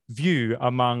popular view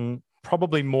among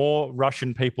probably more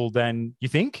Russian people than you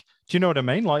think? Do you know what I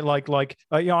mean? I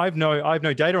have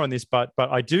no data on this, but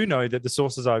I do know that the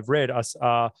sources I've read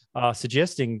are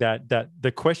suggesting that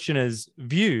the questioner's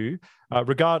view,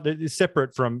 is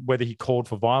separate from whether he called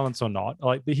for violence or not.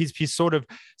 Like he's sort of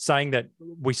saying that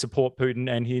we support Putin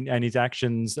and his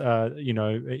actions,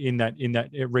 in that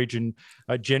region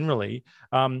generally.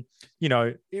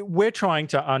 We're trying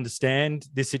to understand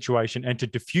this situation and to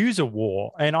diffuse a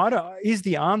war. And is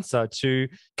the answer to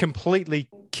completely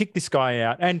kick this guy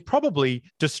out and probably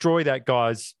destroy that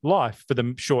guy's life for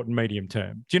the short and medium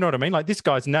term? Do you know what I mean? Like this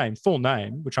guy's full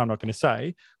name, which I'm not going to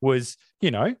say, was,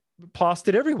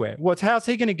 plastered everywhere. How's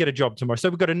he going to get a job tomorrow? So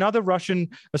we've got another Russian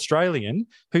Australian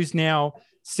who's now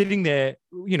sitting there,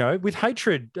 with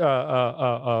hatred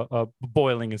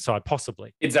boiling inside,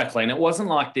 possibly. Exactly. And it wasn't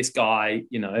like this guy,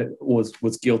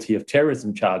 was guilty of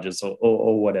terrorism charges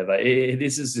or whatever.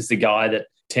 This is just a guy that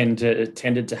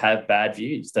tended to have bad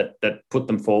views that put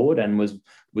them forward and was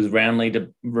roundly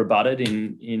rebutted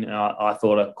in I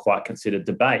thought a quite considered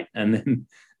debate. And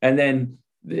then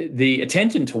the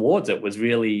attention towards it was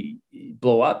really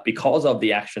blew up because of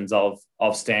the actions of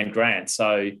Stan Grant.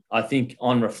 So I think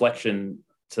on reflection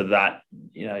to that,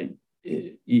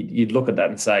 you'd look at that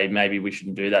and say, maybe we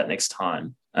shouldn't do that next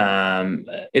time.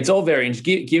 It's all very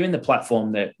interesting. Given the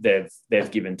platform that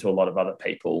they've given to a lot of other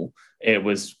people, it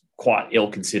was quite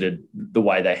ill-considered the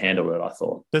way they handled it, I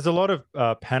thought. There's a lot of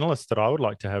panelists that I would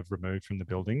like to have removed from the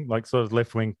building, like sort of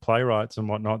left-wing playwrights and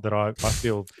whatnot that I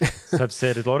feel have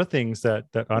said a lot of things that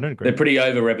I don't agree with. They're pretty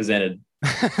overrepresented.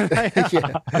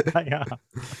 They are.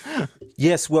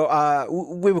 Yes, well,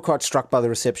 we were quite struck by the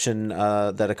reception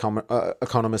that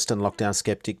economist and lockdown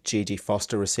skeptic Gigi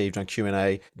Foster received on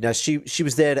Q&A. Now, she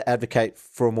was there to advocate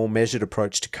for a more measured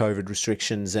approach to COVID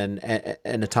restrictions and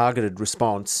a targeted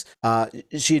response.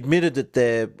 She admitted that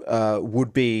there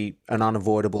would be an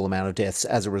unavoidable amount of deaths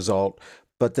as a result,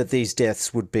 but that these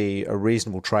deaths would be a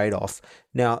reasonable trade-off.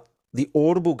 Now, the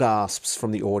audible gasps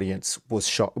from the audience was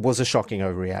a shocking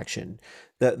overreaction.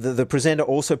 The presenter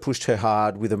also pushed her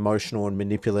hard with emotional and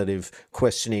manipulative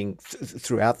questioning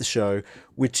throughout the show,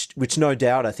 which no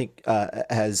doubt I think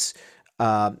has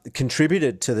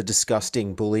contributed to the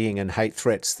disgusting bullying and hate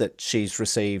threats that she's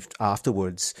received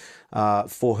afterwards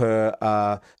for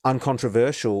her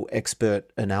uncontroversial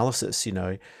expert analysis.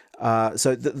 So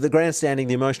the grandstanding,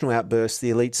 the emotional outbursts, the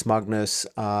elite smugness,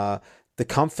 the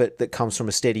comfort that comes from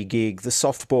a steady gig, the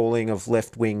softballing of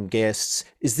left-wing guests.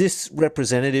 Is this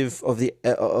representative of the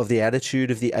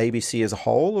attitude of the ABC as a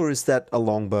whole, or is that a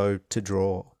long bow to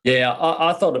draw? Yeah,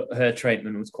 I thought her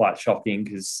treatment was quite shocking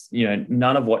because,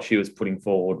 none of what she was putting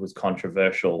forward was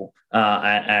controversial.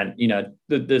 And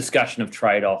the discussion of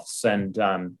trade-offs and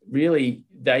really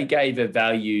they gave a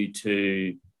value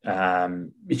to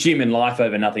human life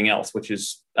over nothing else, which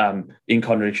is in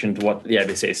contradiction to what the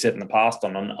ABC has said in the past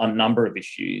on a number of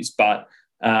issues. But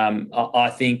I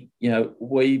think,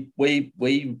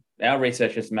 our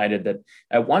research estimated that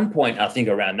at one point, I think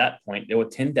around that point, there were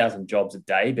 10,000 jobs a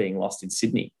day being lost in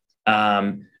Sydney.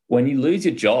 When you lose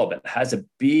your job, it has a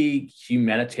big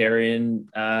humanitarian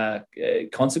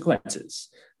consequences,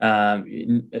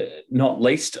 not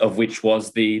least of which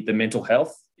was the mental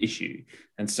health issue.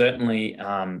 And certainly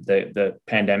the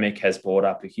pandemic has brought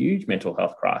up a huge mental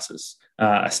health crisis,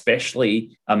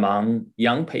 especially among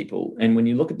young people. And when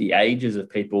you look at the ages of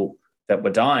people that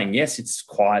were dying, yes, it's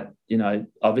quite,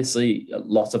 obviously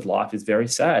loss of life is very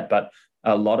sad, but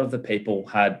a lot of the people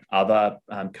had other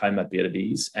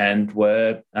comorbidities and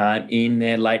were in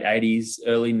their late 80s,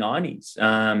 early 90s.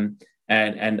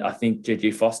 And I think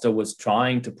Gigi Foster was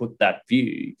trying to put that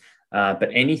view, but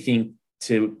anything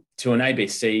to an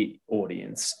ABC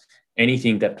audience,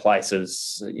 anything that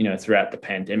places, throughout the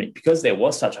pandemic, because there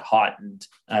was such a heightened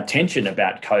tension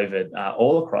about COVID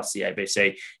all across the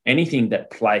ABC, anything that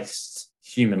placed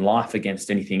human life against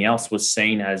anything else was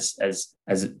seen as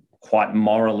quite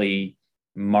morally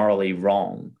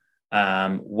wrong.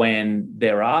 When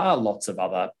there are lots of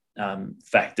other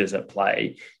factors at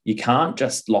play, you can't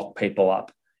just lock people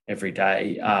up every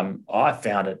day. I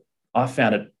found it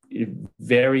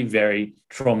very, very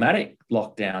traumatic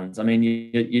lockdowns. I mean,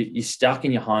 you're stuck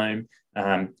in your home.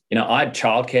 I had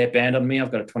childcare banned on me.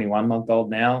 I've got a 21-month-old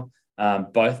now.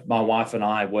 Both my wife and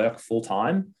I work full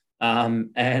time,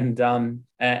 and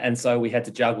so we had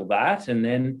to juggle that. And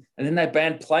then they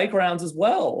banned playgrounds as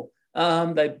well.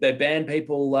 They banned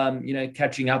people,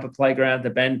 catching up at playground.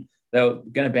 They were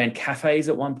going to ban cafes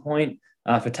at one point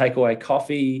for takeaway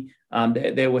coffee.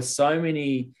 There were so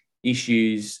many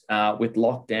issues with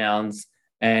lockdowns,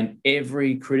 and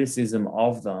every criticism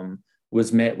of them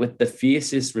was met with the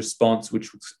fiercest response,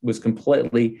 which was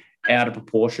completely out of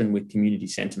proportion with community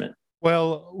sentiment.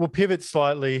 Well, we'll pivot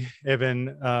slightly,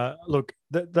 Evan. Look,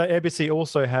 the ABC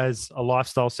also has a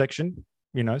lifestyle section,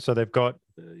 so they've got,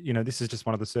 this is just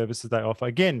one of the services they offer.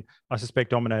 Again, I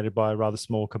suspect dominated by a rather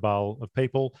small cabal of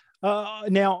people.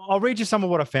 Now, I'll read you some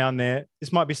of what I found there.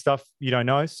 This might be stuff you don't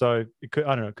know, so it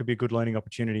could be a good learning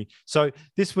opportunity. So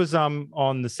this was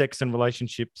on the sex and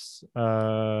relationships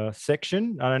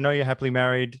section. And I know you're happily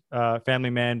married, family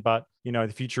man, but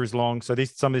the future is long. So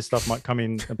some of this stuff might come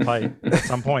in and play at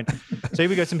some point. So here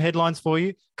we go, some headlines for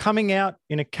you. Coming out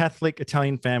in a Catholic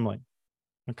Italian family.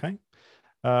 Okay.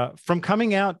 From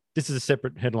coming out, this is a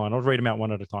separate headline. I'll read them out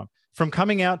one at a time. From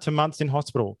coming out to months in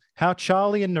hospital, how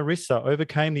Charlie and Narissa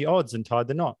overcame the odds and tied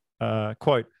the knot.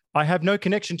 Quote, I have no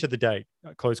connection to the date,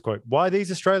 close quote. Why these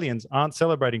Australians aren't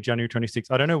celebrating January 26th.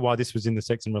 I don't know why this was in the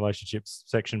sex and relationships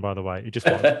section, by the way. It just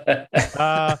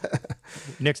was.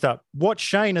 Next up, what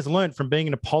Shane has learned from being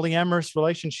in a polyamorous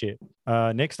relationship.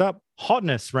 Next up,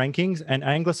 hotness rankings and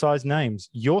anglicised names.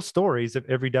 Your stories of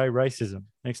everyday racism.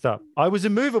 Next up, I was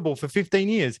immovable for 15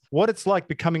 years. What it's like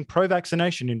becoming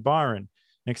pro-vaccination in Byron.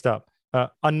 Next up,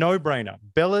 a no-brainer.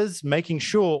 Bella's making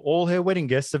sure all her wedding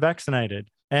guests are vaccinated.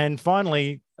 And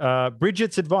finally,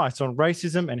 Bridget's advice on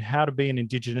racism and how to be an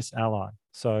Indigenous ally.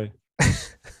 So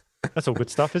that's all good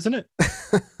stuff, isn't it?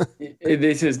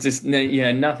 This is just,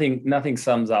 nothing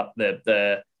sums up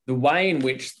the way in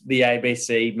which the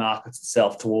ABC markets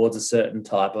itself towards a certain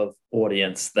type of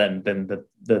audience than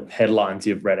the headlines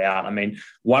you've read out. I mean,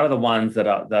 one of the ones that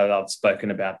I've spoken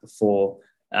about before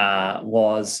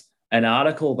was an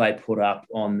article they put up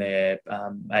on their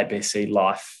ABC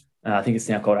Life, I think it's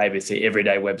now called ABC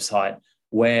Everyday website,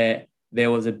 where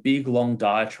there was a big, long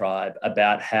diatribe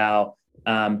about how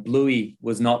Bluey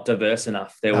was not diverse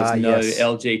enough. There was no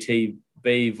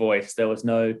LGTB voice. There was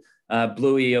no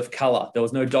Bluey of colour. There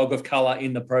was no dog of colour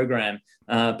in the program.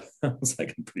 I was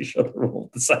like, I'm pretty sure they're all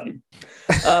the same.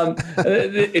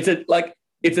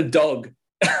 It's a dog.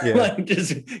 Yeah.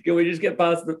 Can we just get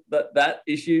past that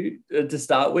issue to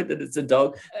start with, that it's a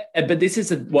dog? But this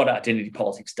is what identity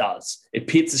politics does. It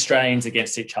pits Australians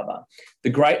against each other.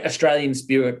 The great Australian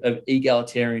spirit of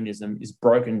egalitarianism is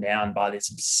broken down by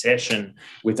this obsession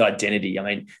with identity. I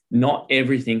mean, not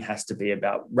everything has to be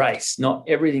about race. Not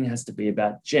everything has to be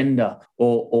about gender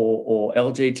or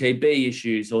LGTB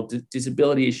issues or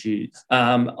disability issues.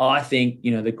 I think,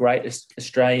 the great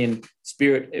Australian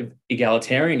spirit of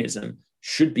egalitarianism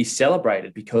should be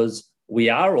celebrated because we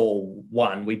are all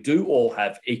one. We do all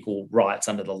have equal rights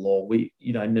under the law.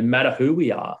 No matter who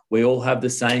we are, we all have the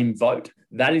same vote.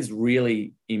 That is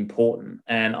really important.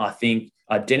 And I think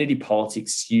identity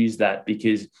politics use that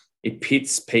because it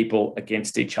pits people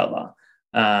against each other.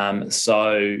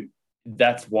 So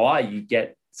that's why you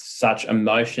get such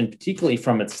emotion, particularly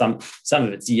from some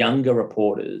of its younger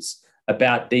reporters,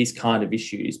 about these kind of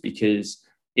issues, because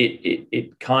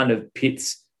it kind of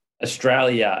pits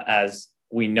Australia as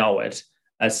we know it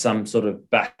as some sort of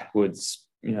backwards,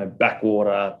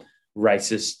 backwater,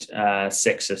 racist,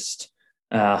 sexist,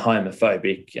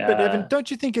 homophobic. But Evan, don't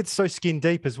you think it's so skin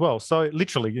deep as well? So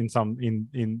literally in some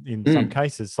some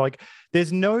cases, like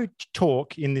there's no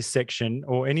talk in this section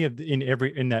or in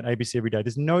that ABC Everyday.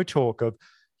 There's no talk of,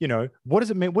 what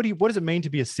does it mean? What does it mean to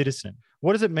be a citizen?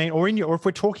 What does it mean? Or if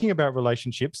we're talking about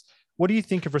relationships, what do you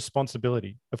think of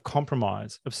responsibility, of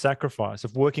compromise, of sacrifice,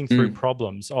 of working through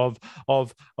problems, of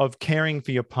caring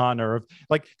for your partner? Of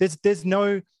like, there's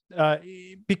no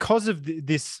because of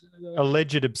this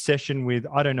alleged obsession with,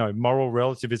 I don't know, moral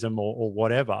relativism or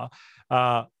whatever.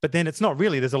 But then it's not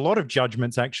really. There's a lot of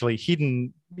judgments actually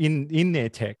hidden in their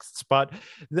texts. But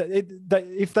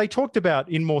if they talked about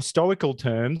in more stoical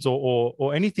terms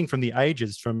or anything from the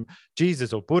ages, from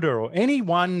Jesus or Buddha or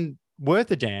anyone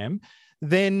worth a damn,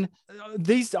 then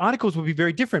these articles would be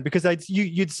very different, because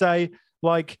you'd say,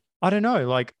 like, I don't know,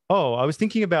 like, oh, I was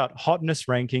thinking about hotness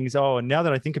rankings. Oh, and now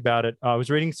that I think about it, I was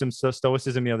reading some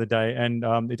Stoicism the other day, and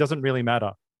it doesn't really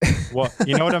matter. What,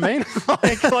 you know what I mean?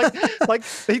 like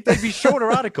they'd be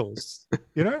shorter articles,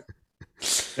 you know?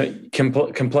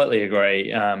 Completely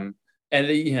agree. And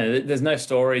there's no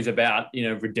stories about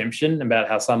redemption, about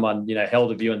how someone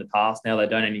held a view in the past, now they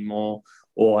don't anymore,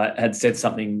 or had said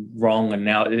something wrong, and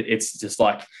now it's just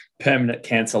like permanent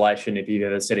cancellation if you've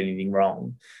ever said anything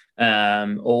wrong,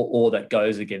 or that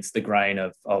goes against the grain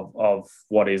of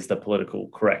what is the political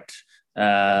correct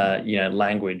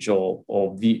language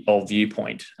or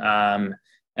viewpoint.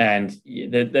 And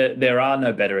there are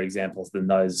no better examples than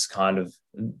those kind of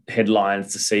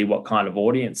headlines to see what kind of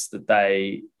audience that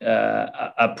they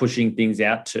are pushing things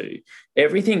out to.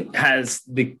 Everything has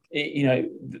the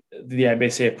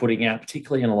ABC are putting out,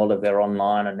 particularly in a lot of their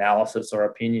online analysis or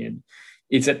opinion,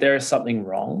 is that there is something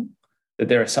wrong, that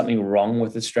there is something wrong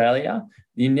with Australia.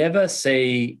 You never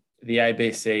see the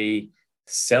ABC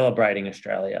celebrating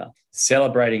Australia,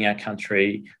 celebrating our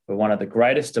country. We're one of the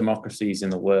greatest democracies in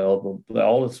the world, one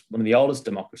of the oldest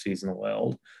democracies in the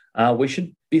world. We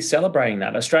should be celebrating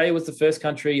that. Australia was the first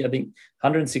country, I think,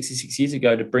 166 years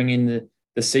ago to bring in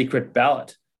the secret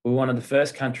ballot. We're one of the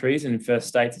first countries and first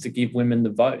states to give women the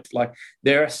vote. Like,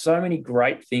 there are so many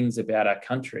great things about our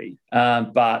country,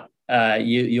 but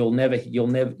you'll never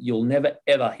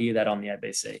ever hear that on the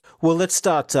ABC. Well, let's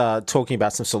start talking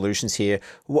about some solutions here.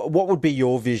 What would be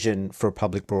your vision for a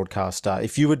public broadcaster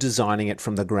if you were designing it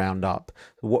from the ground up?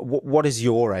 What is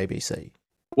your ABC?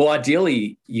 Well,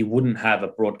 ideally, you wouldn't have a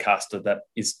broadcaster that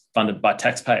is funded by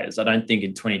taxpayers. I don't think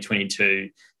in 2022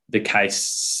 the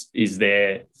case is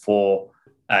there for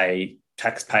a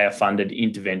taxpayer-funded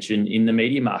intervention in the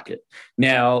media market.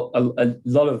 Now, a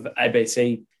lot of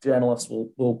ABC journalists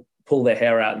will pull their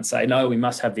hair out and say, no, we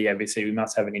must have the ABC, we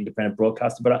must have an independent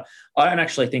broadcaster. But I don't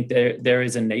actually think there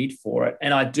is a need for it.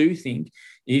 And I do think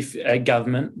if a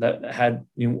government that had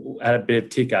a bit of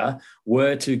ticker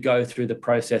were to go through the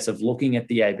process of looking at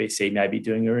the ABC, maybe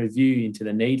doing a review into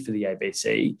the need for the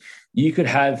ABC, you could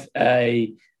have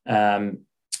a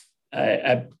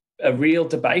real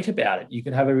debate about it. You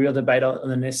could have a real debate on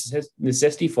the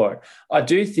necessity for it. I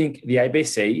do think the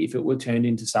ABC, if it were turned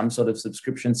into some sort of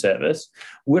subscription service,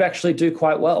 would actually do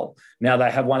quite well. Now, they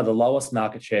have one of the lowest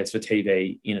market shares for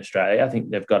TV in Australia. I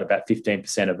think they've got about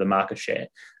 15% of the market share.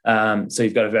 So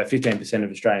you've got about 15%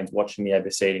 of Australians watching the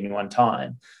ABC at any one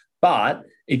time. But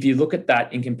if you look at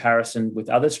that in comparison with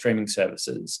other streaming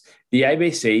services, the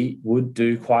ABC would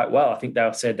do quite well. I think they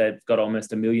said they've got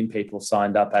almost 1 million people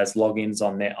signed up as logins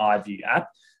on their iView app.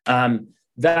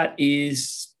 That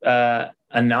is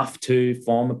enough to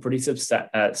form a pretty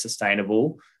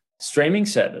sustainable streaming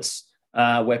service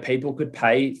where people could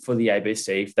pay for the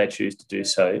ABC if they choose to do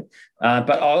so. But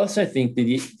I also think that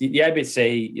the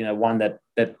ABC, one that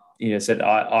said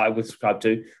I would subscribe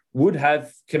to, would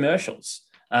have commercials.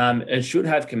 It should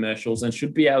have commercials and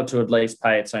should be able to at least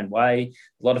pay its own way.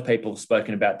 A lot of people have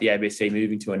spoken about the ABC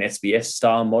moving to an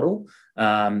SBS-style model.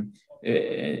 And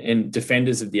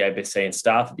defenders of the ABC and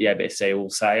staff at the ABC will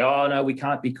say, oh, no, we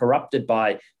can't be corrupted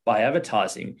by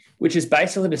advertising, which is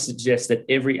basically to suggest that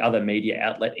every other media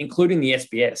outlet, including the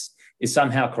SBS, is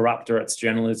somehow corrupt or its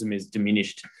journalism is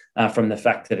diminished from the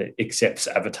fact that it accepts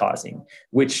advertising,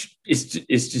 which is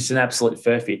just an absolute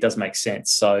furphy. It doesn't make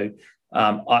sense. So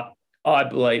I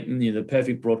believe the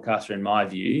perfect broadcaster, in my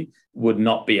view, would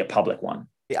not be a public one.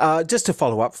 Just to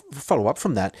follow up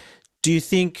from that, do you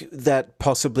think that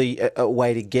possibly a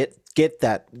way to get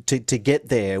that to get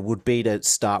there would be to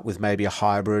start with maybe a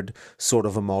hybrid sort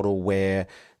of a model where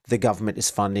the government is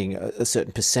funding a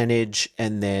certain percentage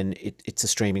and then it's a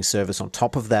streaming service on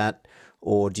top of that,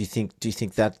 or do you think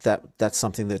that's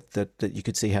something that you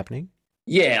could see happening?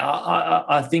 Yeah,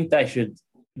 I think they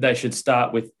should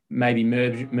start with maybe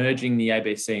merging the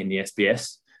ABC and the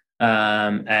SBS,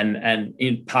 and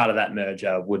in part of that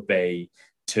merger would be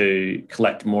to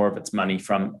collect more of its money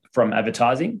from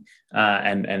advertising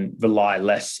and rely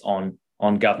less on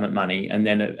government money, and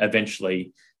then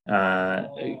eventually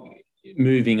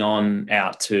moving on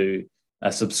out to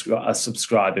a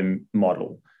subscriber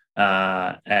model.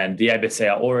 And the ABC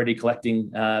are already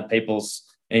collecting people's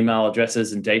email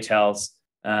addresses and details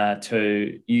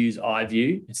to use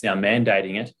iView. It's now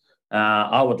mandating it.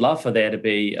 I would love for there to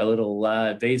be a little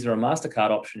Visa or MasterCard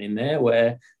option in there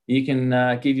where you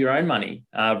can give your own money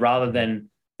rather than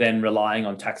relying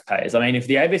on taxpayers. I mean, if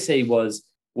the ABC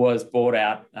was bought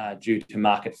out due to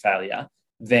market failure,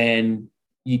 then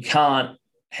you can't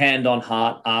hand on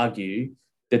heart argue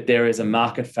that there is a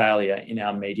market failure in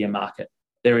our media market.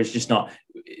 There is just not.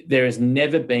 There has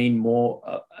never been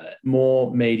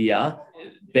more media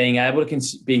being able to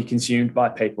be consumed by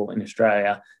people in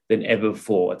Australia than ever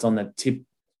before. It's on the tip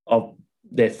of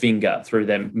their finger through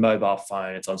their mobile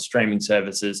phone. It's on streaming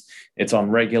services. It's on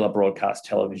regular broadcast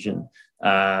television.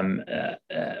 There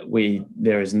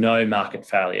is no market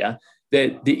failure.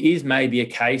 There is maybe a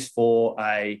case for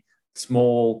a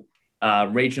small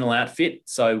regional outfit.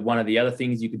 So one of the other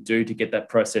things you could do to get that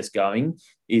process going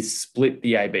is split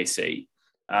the ABC.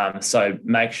 So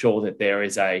make sure that there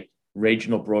is a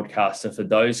regional broadcaster for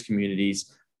those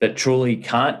communities that truly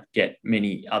can't get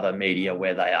many other media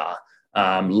where they are,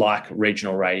 like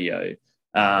regional radio.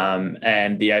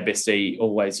 And the ABC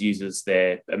always uses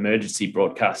their emergency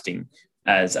broadcasting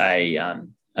as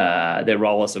their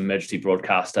role as emergency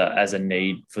broadcaster as a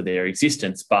need for their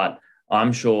existence. But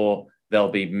I'm sure there'll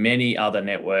be many other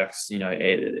networks,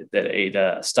 that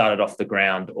either started off the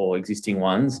ground or existing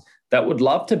ones that would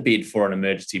love to bid for an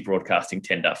emergency broadcasting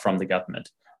tender from the government.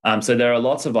 So there are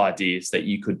lots of ideas that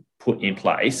you could put in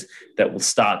place that will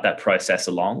start that process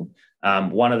along.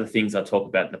 One of the things I talk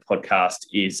about in the podcast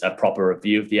is a proper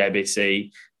review of the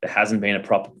ABC. There hasn't been a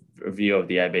proper review of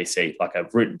the ABC, like a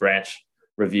root and branch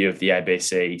review of the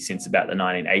ABC since about the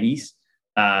 1980s.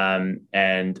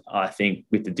 And I think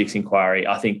with the Dix inquiry,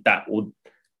 I think that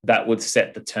would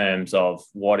set the terms of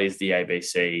what is the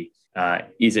ABC.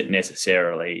 Is it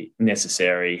necessarily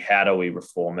necessary? How do we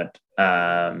reform it?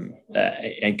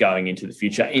 And going into the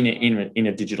future in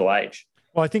a digital age.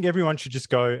 Well, I think everyone should just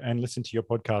go and listen to your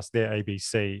podcast, Their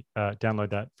ABC. Download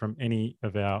that from any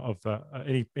of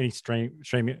any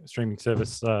streaming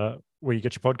service where you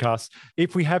get your podcasts.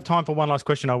 If we have time for one last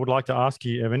question, I would like to ask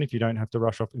you, Evan, if you don't have to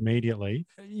rush off immediately.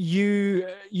 You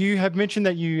have mentioned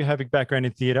that you have a background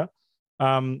in theatre.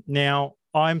 Now,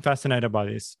 I'm fascinated by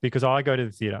this because I go to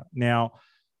the theatre. Now,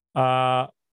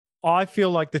 I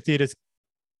feel like the theatre's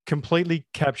completely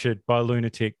captured by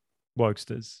lunatic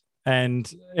wokesters.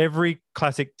 And every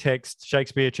classic text,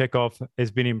 Shakespeare, Chekhov,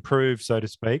 has been improved, so to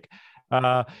speak.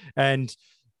 And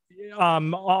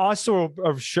I saw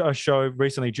a show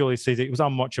recently, Julius Caesar. It was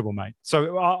unwatchable, mate.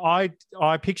 So I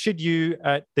pictured you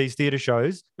at these theatre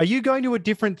shows. Are you going to a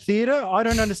different theatre? I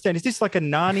don't understand. Is this like a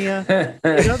Narnia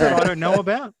theatre that I don't know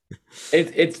about?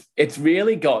 It's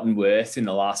really gotten worse in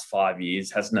the last 5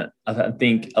 years, hasn't it? I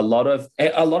think a lot of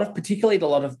particularly a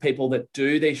lot of people that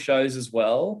do these shows as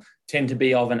well tend to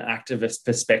be of an activist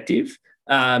perspective.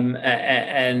 And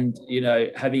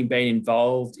having been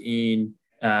involved in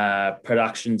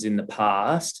productions in the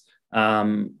past,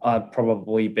 I'd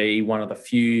probably be one of the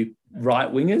few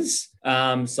right-wingers.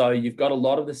 So you've got a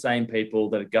lot of the same people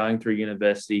that are going through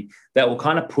university that will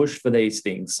kind of push for these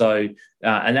things. So,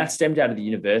 and that stemmed out of the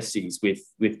universities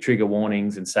with trigger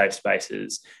warnings and safe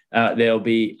spaces. There'll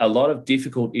be a lot of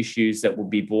difficult issues that will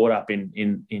be brought up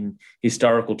in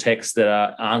historical texts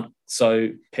that aren't so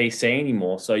PC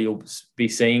anymore. So you'll be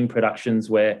seeing productions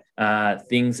where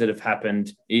things that have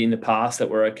happened in the past that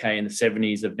were okay in the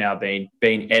 70s have now been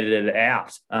edited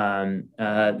out.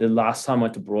 The last time I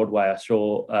went to Broadway, I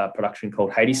saw a production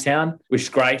called Hadestown, which is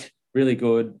great, really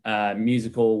good,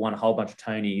 musical, won a whole bunch of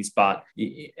Tonys. But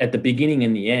at the beginning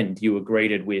and the end, you were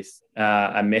greeted with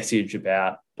a message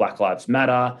about Black Lives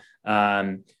Matter.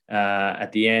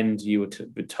 At the end, you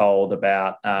were told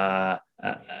about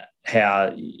how,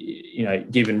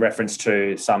 given reference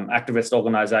to some activist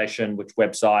organization, which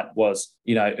website was,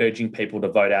 urging people to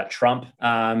vote out Trump.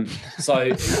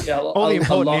 So all the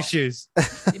important issues.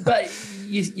 But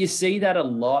you see that a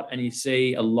lot, and you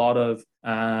see a lot of,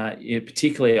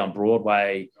 particularly on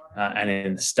Broadway and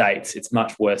in the States, it's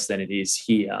much worse than it is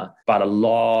here. But a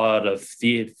lot of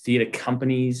theatre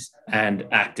companies and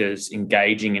actors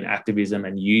engaging in activism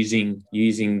and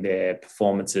using their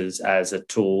performances as a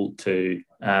tool to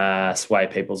sway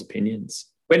people's opinions.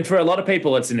 When for a lot of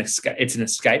people, it's an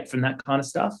escape from that kind of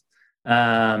stuff.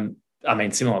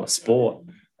 Similar to sport.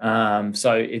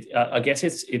 So I guess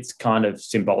it's kind of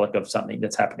symbolic of something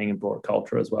that's happening in broad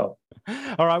culture as well.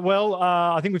 All right. Well,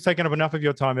 I think we've taken up enough of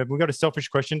your time, Ed. We've got a selfish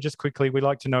question. Just quickly, we'd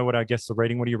like to know what our guests are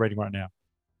reading. What are you reading right now?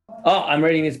 Oh, I'm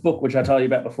reading this book, which I told you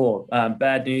about before.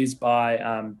 Bad News by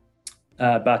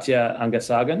Batya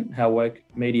Ungasagan, How Woke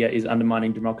Media is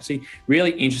Undermining Democracy.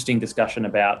 Really interesting discussion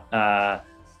about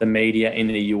the media in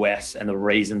the US and the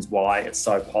reasons why it's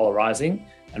so polarizing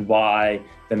and why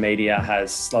the media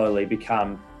has slowly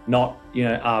become not,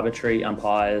 arbitrary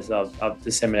umpires of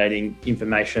disseminating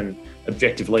information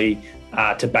objectively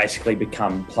to basically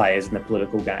become players in the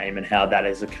political game and how that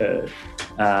has occurred.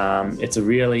 It's a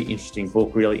really interesting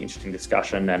book, really interesting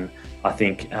discussion, and I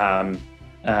think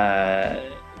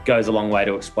goes a long way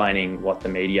to explaining what the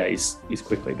media is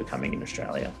quickly becoming in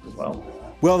Australia as well.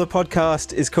 Well, the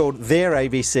podcast is called Their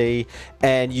ABC,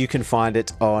 and you can find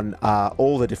it on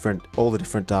all the different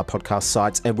podcast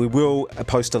sites, and we will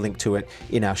post a link to it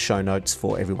in our show notes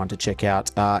for everyone to check out.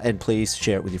 And please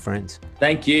share it with your friends.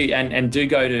 Thank you, and do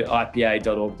go to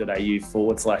ipa.org.au/Their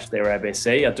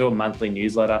ABC. I do a monthly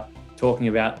newsletter talking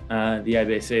about the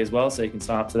ABC as well, so you can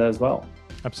sign up to that as well.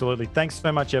 Absolutely. Thanks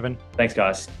so much, Evan. Thanks,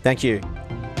 guys. Thank you.